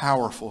 What a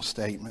powerful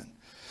statement.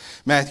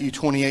 Matthew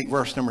 28,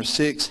 verse number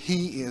 6.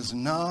 He is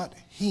not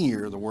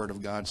here, the word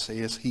of God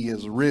says. He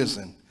is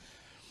risen.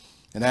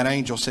 And that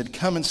angel said,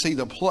 come and see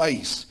the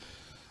place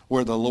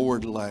where the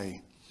Lord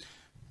lay.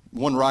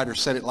 One writer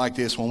said it like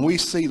this: when we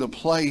see the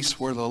place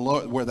where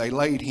they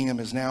laid him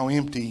is now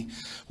empty,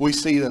 we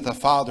see that the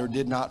Father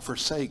did not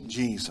forsake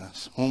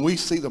Jesus. When we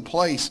see the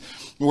place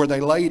where they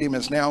laid him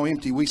is now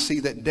empty, we see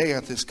that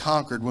death is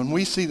conquered. When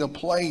we see the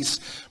place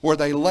where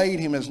they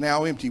laid him is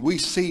now empty, we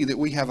see that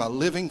we have a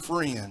living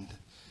friend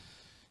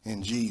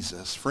in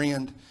Jesus.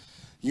 Friend,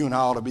 you and I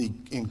ought to be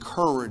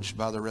encouraged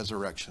by the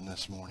resurrection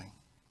this morning.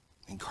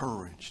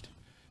 Encouraged.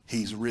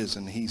 He's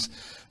risen. He's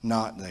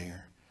not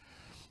there.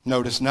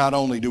 Notice, not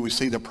only do we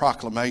see the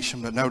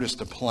proclamation, but notice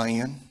the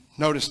plan.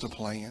 Notice the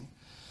plan.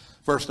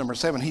 Verse number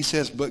 7, he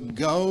says, but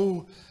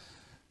go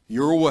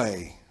your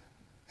way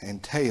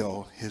and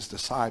tell his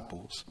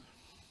disciples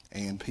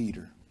and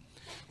Peter.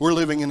 We're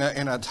living in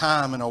a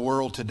time in a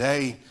world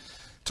today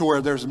to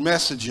where there's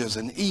messages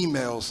and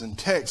emails and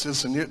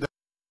texts and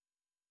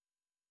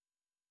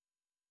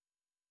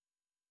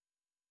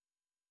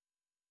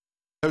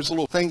those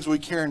little things we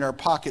carry in our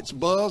pockets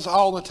buzz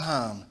all the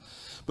time.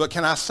 But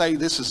can I say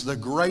this is the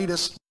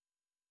greatest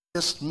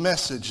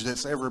message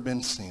that's ever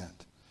been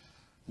sent?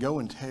 Go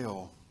and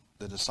tell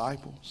the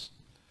disciples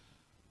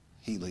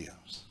he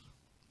lives.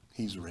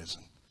 He's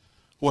risen.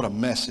 What a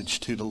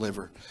message to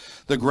deliver.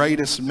 The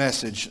greatest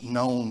message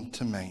known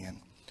to man.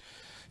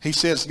 He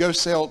says, go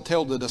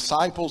tell the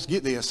disciples,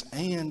 get this,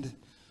 and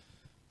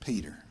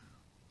Peter.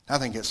 I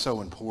think it's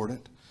so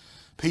important.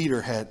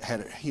 Peter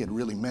had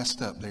really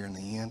messed up there in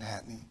the end,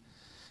 hadn't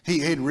he? He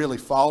had really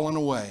fallen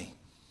away.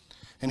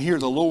 And here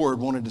the Lord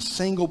wanted to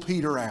single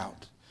Peter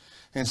out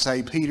and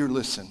say, Peter,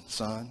 listen,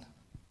 son,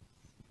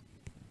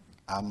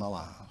 I'm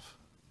alive.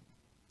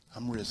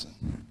 I'm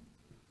risen.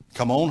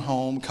 Come on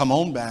home. Come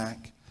on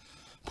back.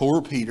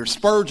 Poor Peter.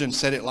 Spurgeon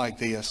said it like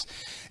this: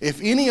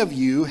 if any of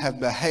you have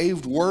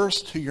behaved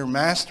worse to your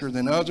master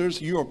than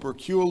others, you are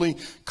peculiarly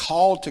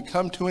called to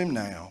come to him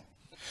now.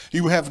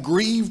 You have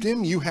grieved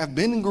him. You have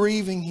been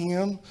grieving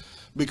him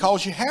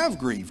because you have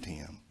grieved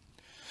him.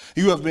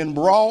 You have been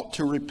brought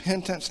to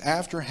repentance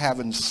after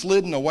having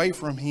slidden away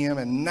from him,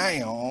 and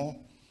now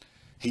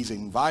he's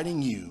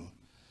inviting you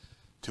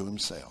to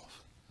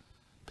himself.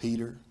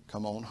 Peter,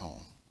 come on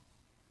home.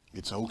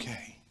 It's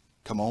okay.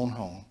 Come on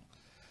home.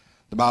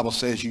 The Bible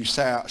says you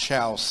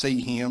shall see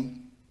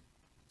him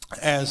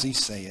as he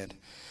said.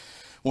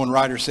 One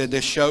writer said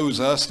this shows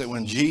us that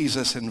when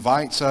Jesus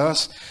invites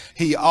us,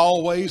 he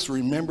always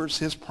remembers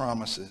his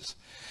promises.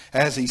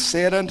 As he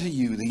said unto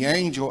you, the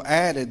angel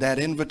added that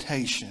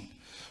invitation.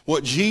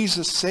 What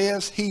Jesus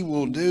says he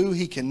will do,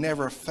 he can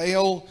never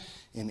fail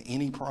in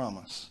any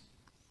promise.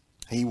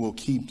 He will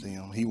keep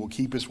them. He will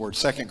keep his word.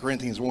 2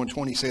 Corinthians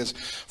 1:20 says,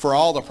 for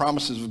all the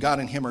promises of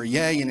God in him are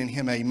yea, and in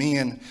him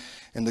amen,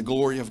 and the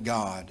glory of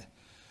God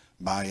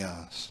by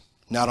us.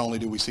 Not only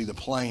do we see the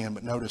plan,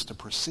 but notice the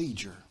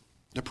procedure.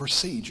 The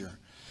procedure.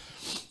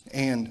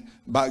 And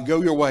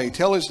go your way,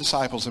 tell his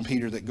disciples and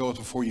Peter that goeth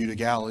before you to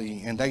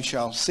Galilee, and they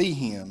shall see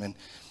him, and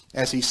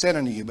as he said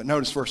unto you. But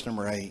notice verse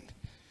number 8.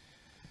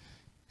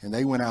 And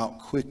they went out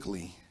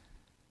quickly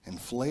and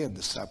fled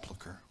the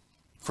sepulchre.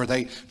 For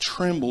they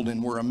trembled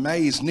and were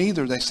amazed.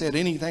 Neither they said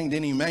anything to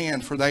any man,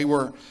 for they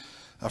were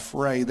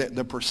afraid. That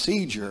the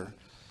procedure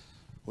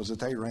was that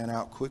they ran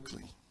out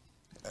quickly.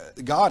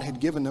 God had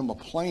given them a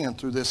plan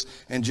through this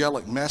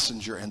angelic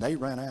messenger, and they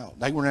ran out.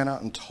 They ran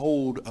out and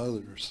told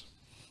others.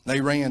 They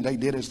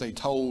did as they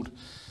told.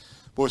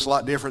 Boy, it's a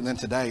lot different than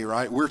today,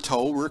 right? We're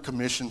told, we're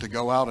commissioned to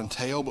go out and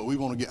tell, but we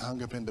want to get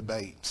hung up in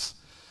debates.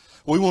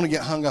 We want to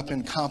get hung up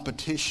in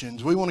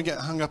competitions. We want to get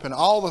hung up in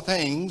all the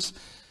things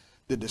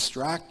that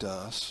distract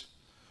us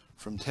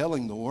from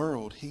telling the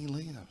world he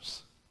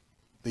lives.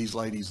 These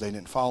ladies, they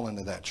didn't fall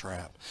into that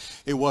trap.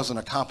 It wasn't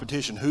a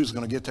competition. Who's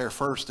going to get there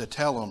first to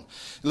tell them?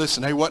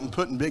 Listen, they wasn't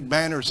putting big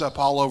banners up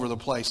all over the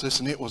place.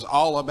 Listen, it was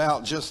all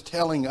about just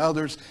telling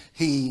others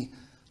he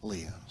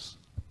lives.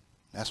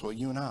 That's what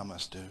you and I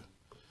must do.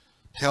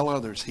 Tell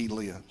others he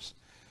lives.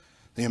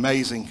 The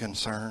amazing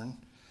concern.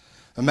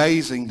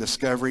 Amazing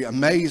discovery,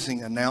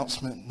 amazing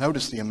announcement.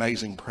 Notice the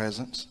amazing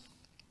presence.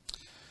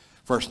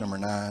 Verse number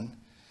 9.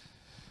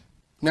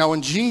 Now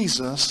when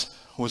Jesus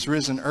was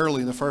risen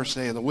early the first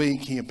day of the week,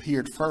 he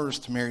appeared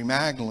first to Mary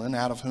Magdalene,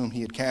 out of whom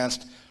he had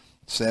cast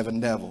 7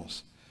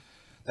 devils.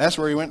 That's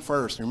where he went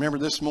first. Remember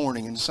this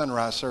morning in the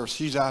sunrise service,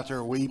 she's out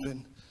there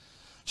weeping.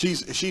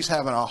 She's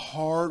having a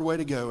hard way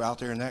to go out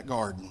there in that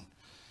garden.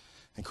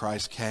 And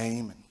Christ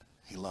came and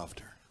he loved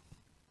her,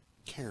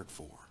 cared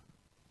for her.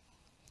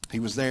 He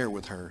was there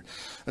with her.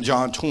 In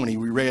John 20,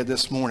 we read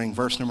this morning,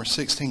 verse number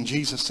 16,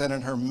 Jesus said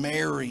unto her,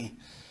 Mary.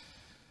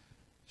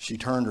 She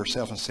turned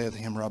herself and said to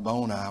him,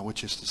 Rabboni,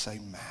 which is to say,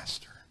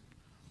 Master.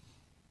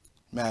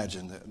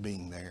 Imagine that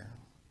being there.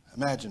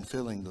 Imagine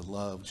feeling the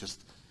love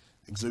just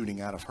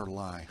exuding out of her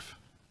life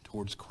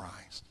towards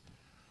Christ.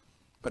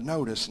 But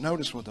notice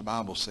what the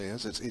Bible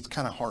says. It's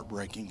kind of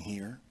heartbreaking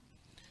here.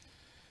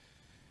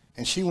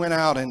 And she went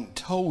out and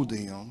told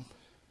them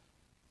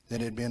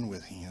that had been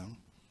with him.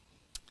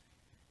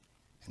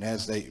 And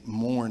as they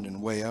mourned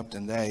and wept,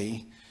 and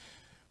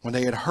when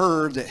they had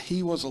heard that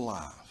he was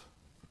alive,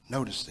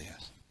 notice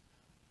this,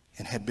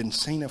 and had been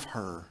seen of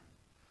her,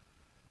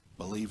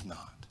 believed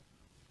not.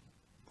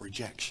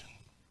 Rejection.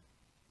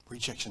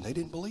 Rejection. They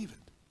didn't believe it.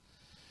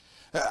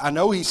 I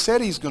know he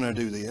said he's going to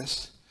do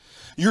this.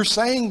 You're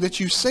saying that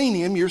you've seen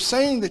him. You're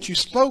saying that you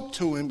spoke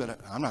to him, but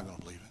I'm not going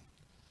to believe it.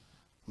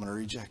 I'm going to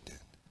reject it.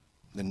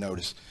 Then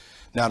notice,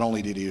 not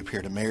only did he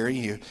appear to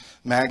Mary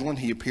Magdalene,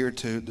 he appeared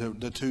to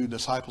the two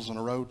disciples on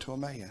the road to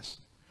Emmaus.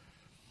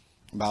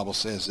 The Bible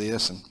says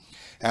this, and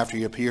after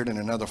he appeared in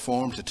another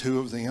form to two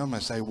of them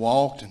as they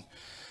walked and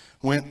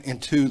went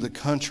into the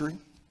country.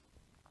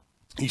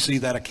 You see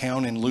that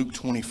account in Luke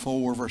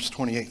 24, verse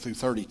 28 through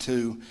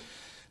 32.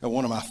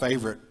 One of my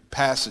favorite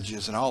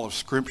passages in all of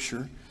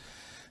Scripture.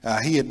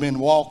 He had been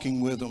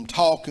walking with them,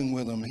 talking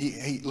with them.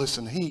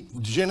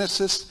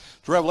 Genesis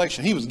to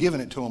Revelation, he was giving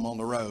it to them on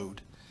the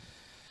road.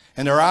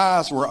 And their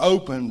eyes were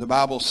opened, the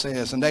Bible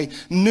says, and they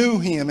knew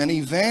him, and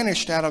he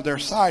vanished out of their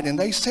sight. And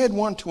they said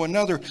one to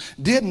another,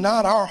 did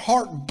not our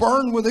heart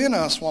burn within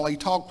us while he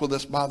talked with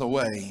us by the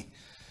way?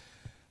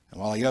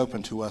 And while he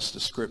opened to us the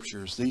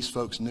Scriptures, these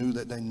folks knew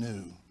that they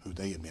knew who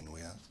they had been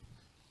with.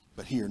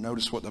 But here,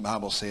 notice what the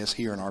Bible says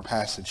here in our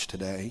passage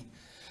today.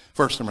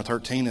 Verse number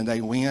 13, and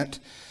they went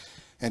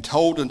and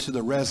told unto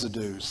the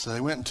residues. So they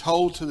went and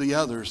told to the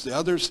others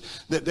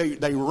that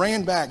they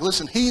ran back.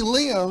 Listen, he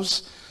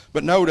lives,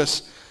 but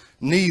notice,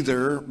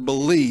 neither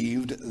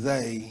believed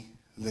they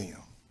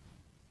them.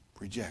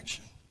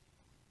 Rejection.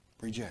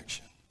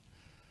 Rejection.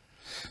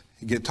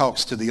 He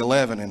talks to the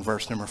 11 in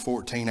verse number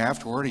 14.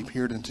 Afterward, he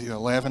appeared unto the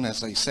 11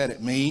 as they sat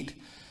at meat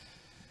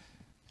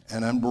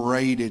and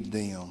upbraided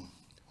them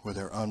with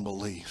their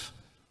unbelief.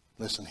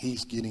 Listen,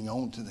 he's getting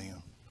on to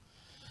them.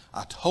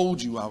 I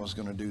told you I was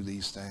going to do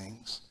these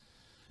things,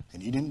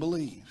 and you didn't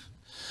believe.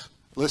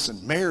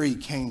 Listen, Mary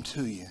came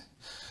to you.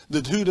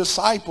 The two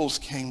disciples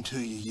came to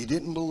you. You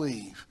didn't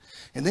believe.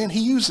 And then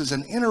he uses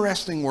an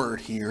interesting word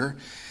here,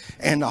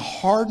 and a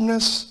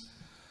hardness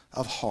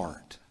of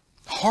heart.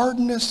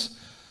 Hardness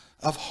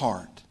of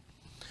heart.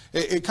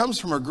 It comes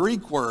from a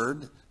Greek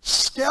word,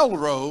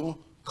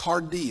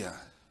 sclerocardia.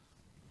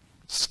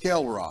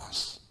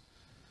 Scleros.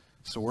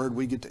 It's the word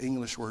we get the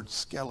English word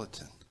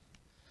skeleton.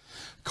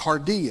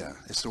 Cardia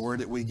is the word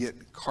that we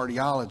get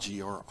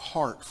cardiology or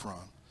heart from.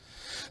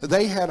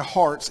 They had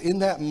hearts in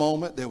that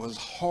moment that was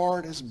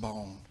hard as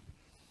bone,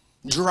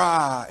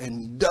 dry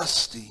and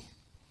dusty,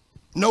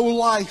 no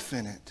life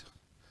in it.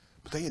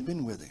 But they had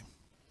been with him.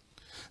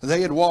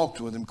 They had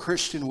walked with him.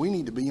 Christian, we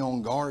need to be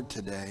on guard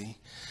today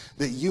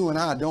that you and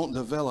I don't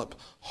develop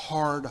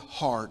hard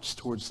hearts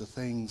towards the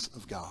things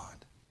of God.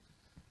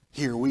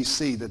 Here we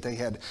see that they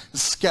had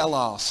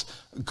skelos,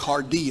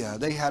 cardia.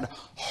 They had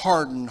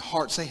hardened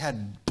hearts. They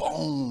had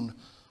bone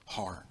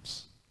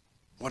hearts.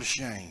 What a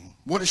shame.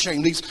 What a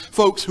shame. These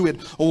folks who had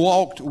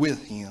walked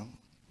with him,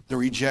 the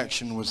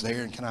rejection was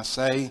there. And can I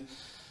say,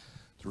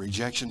 the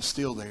rejection's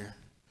still there.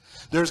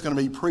 There's going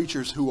to be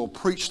preachers who will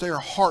preach their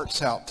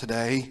hearts out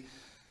today,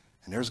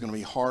 and there's going to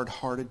be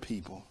hard-hearted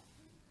people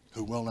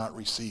who will not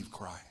receive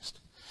Christ.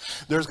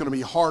 There's going to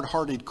be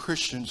hard-hearted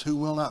Christians who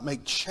will not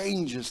make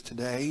changes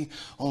today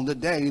on the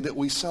day that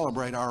we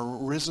celebrate our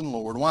risen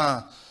Lord.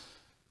 Why?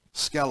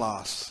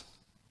 Skelos,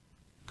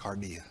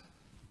 cardia,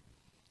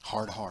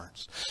 hard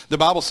hearts. The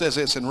Bible says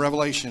this in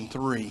Revelation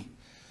 3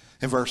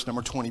 in verse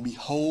number 20.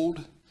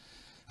 Behold,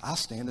 I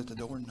stand at the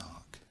door and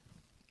knock.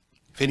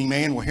 If any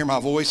man will hear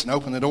my voice and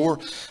open the door,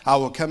 I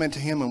will come into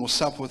him and will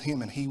sup with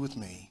him and he with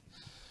me.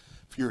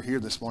 If you're here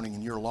this morning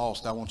and you're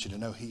lost, I want you to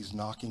know he's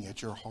knocking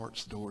at your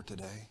heart's door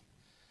today.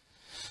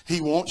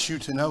 He wants you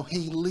to know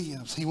he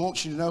lives. He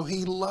wants you to know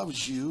he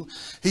loves you.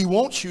 He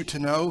wants you to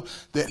know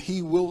that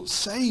he will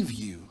save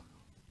you.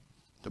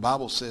 The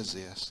Bible says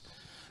this,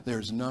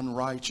 there's none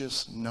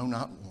righteous, no,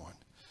 not one.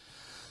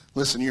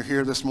 Listen, you're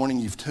here this morning,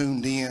 you've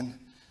tuned in,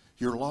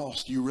 you're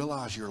lost. You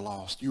realize you're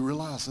lost. You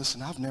realize,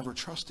 listen, I've never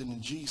trusted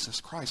in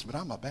Jesus Christ, but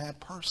I'm a bad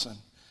person.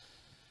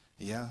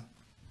 Yeah,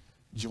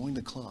 join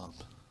the club.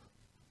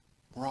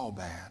 We're all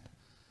bad.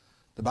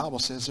 The Bible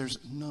says there's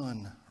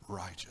none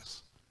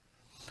righteous.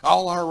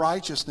 All our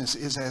righteousness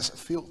is as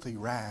filthy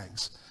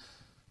rags.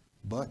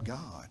 But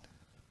God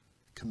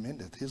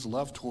commendeth his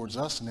love towards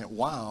us, and that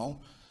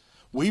while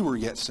we were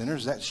yet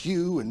sinners, that's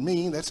you and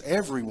me, that's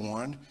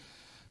everyone,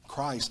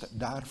 Christ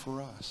died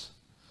for us.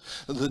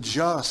 The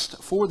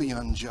just for the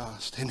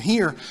unjust. And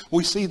here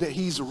we see that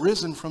he's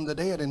risen from the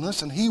dead. And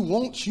listen, he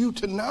wants you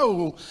to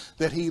know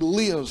that he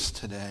lives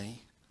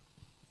today.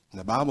 And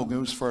the Bible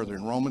goes further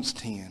in Romans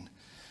 10.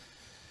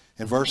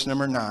 And verse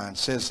number 9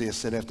 says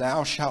this, that if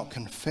thou shalt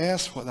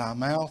confess with thy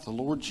mouth the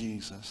Lord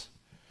Jesus,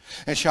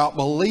 and shalt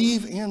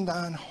believe in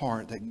thine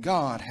heart that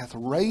God hath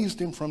raised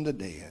him from the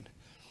dead,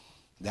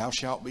 thou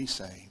shalt be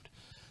saved.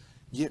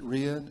 Get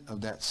rid of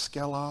that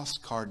skelos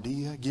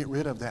cardia. Get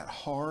rid of that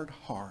hard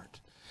heart.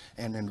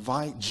 And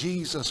invite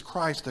Jesus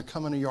Christ to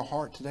come into your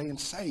heart today and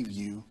save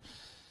you.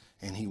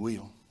 And he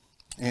will.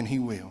 And he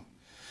will.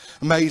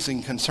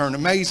 Amazing concern,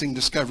 amazing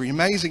discovery,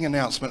 amazing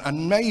announcement,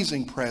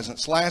 amazing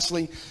presence.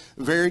 Lastly,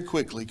 very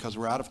quickly, because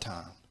we're out of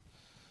time,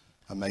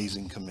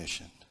 amazing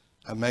commission.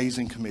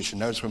 Amazing commission.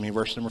 Notice with me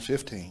verse number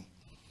 15.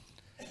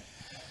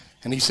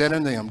 And he said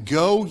unto them,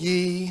 go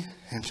ye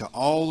into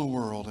all the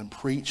world and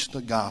preach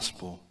the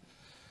gospel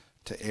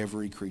to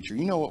every creature.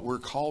 You know what we're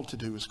called to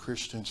do as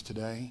Christians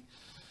today?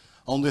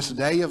 On this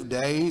day of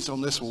days,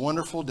 on this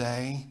wonderful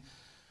day,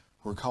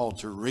 we're called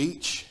to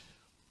reach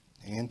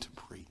and to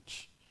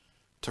preach.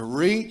 To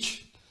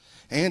reach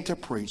and to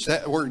preach.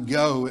 That word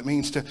go, it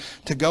means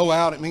to go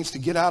out. It means to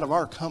get out of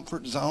our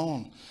comfort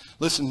zone.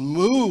 Listen,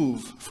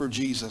 move for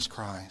Jesus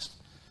Christ.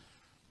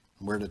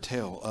 We're to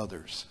tell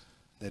others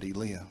that he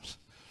lives.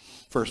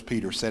 1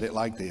 Peter said it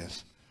like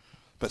this.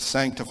 But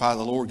sanctify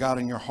the Lord God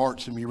in your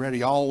hearts and be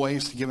ready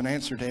always to give an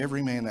answer to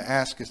every man that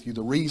asketh you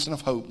the reason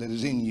of hope that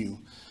is in you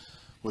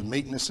with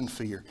meekness and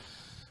fear.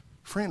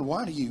 Friend,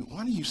 why do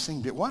you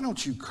sing? Why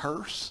don't you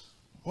curse?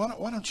 Why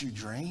don't you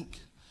drink?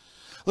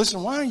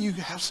 Listen, why do you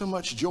have so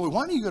much joy?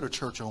 Why do you go to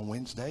church on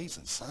Wednesdays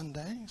and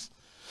Sundays?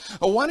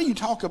 Or why do you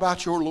talk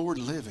about your Lord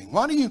living?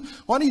 Why do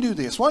you do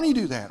this? Why do you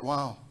do that?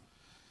 Well,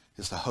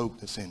 it's the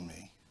hope that's in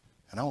me.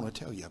 And I want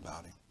to tell you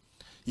about him.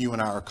 You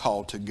and I are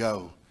called to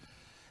go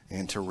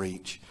and to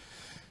reach.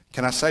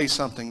 Can I say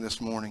something this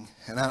morning?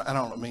 And I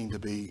don't mean to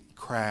be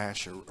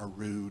crass or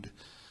rude,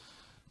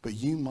 but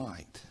you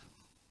might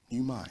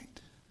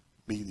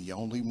be the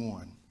only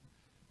one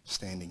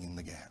standing in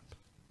the gap.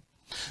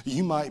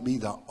 You might be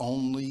the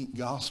only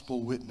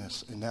gospel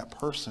witness in that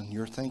person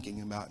you're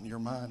thinking about in your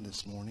mind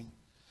this morning.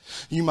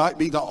 You might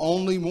be the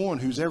only one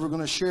who's ever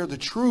going to share the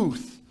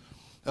truth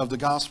of the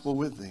gospel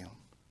with them.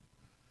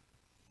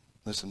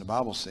 Listen, the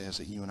Bible says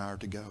that you and I are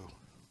to go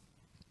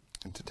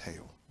and to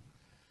tell.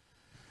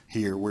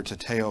 Here, we're to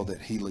tell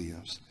that he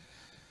lives.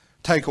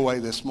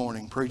 Takeaway this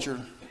morning,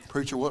 preacher,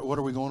 what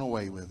are we going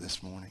away with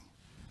this morning?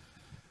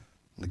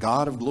 The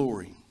God of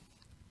glory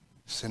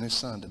sent his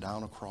son to die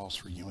on a cross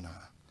for you and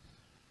I.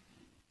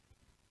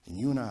 And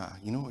you and I,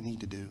 you know what we need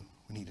to do?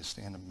 We need to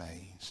stand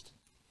amazed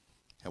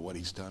at what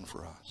he's done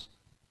for us.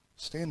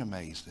 Stand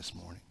amazed this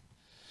morning.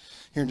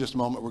 Here in just a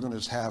moment, we're going to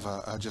just have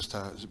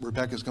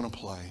Rebecca's going to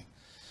play.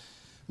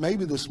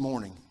 Maybe this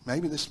morning,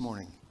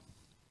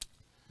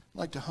 I'd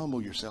like to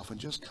humble yourself and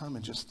just come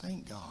and just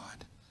thank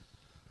God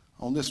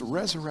on this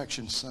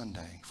Resurrection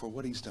Sunday for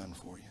what he's done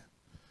for you.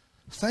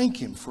 Thank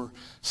him for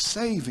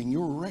saving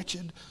your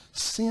wretched,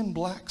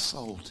 sin-black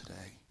soul today.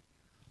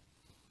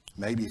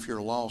 Maybe if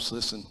you're lost,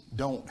 listen,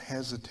 don't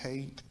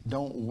hesitate.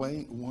 Don't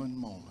wait one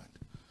moment.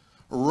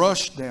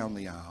 Rush down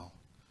the aisle.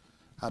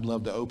 I'd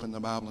love to open the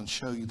Bible and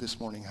show you this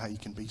morning how you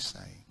can be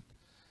saved.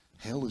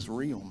 Hell is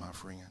real, my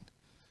friend.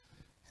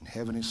 And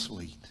heaven is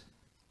sweet.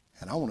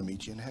 And I want to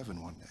meet you in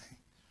heaven one day.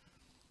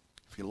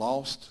 If you're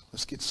lost,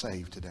 let's get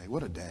saved today.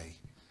 What a day.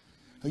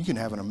 You can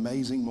have an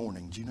amazing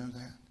morning. Do you know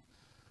that?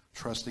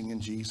 Trusting in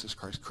Jesus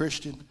Christ.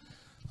 Christian,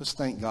 let's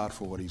thank God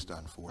for what he's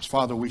done for us.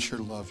 Father, we sure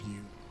love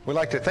you. We'd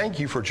like to thank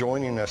you for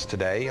joining us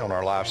today on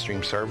our live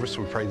stream service.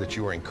 We pray that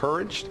you were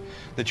encouraged,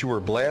 that you were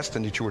blessed,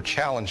 and that you were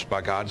challenged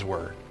by God's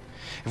word.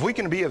 If we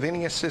can be of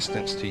any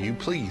assistance to you,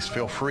 please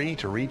feel free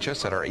to reach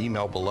us at our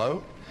email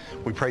below.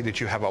 We pray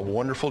that you have a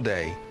wonderful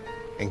day,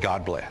 and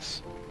God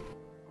bless.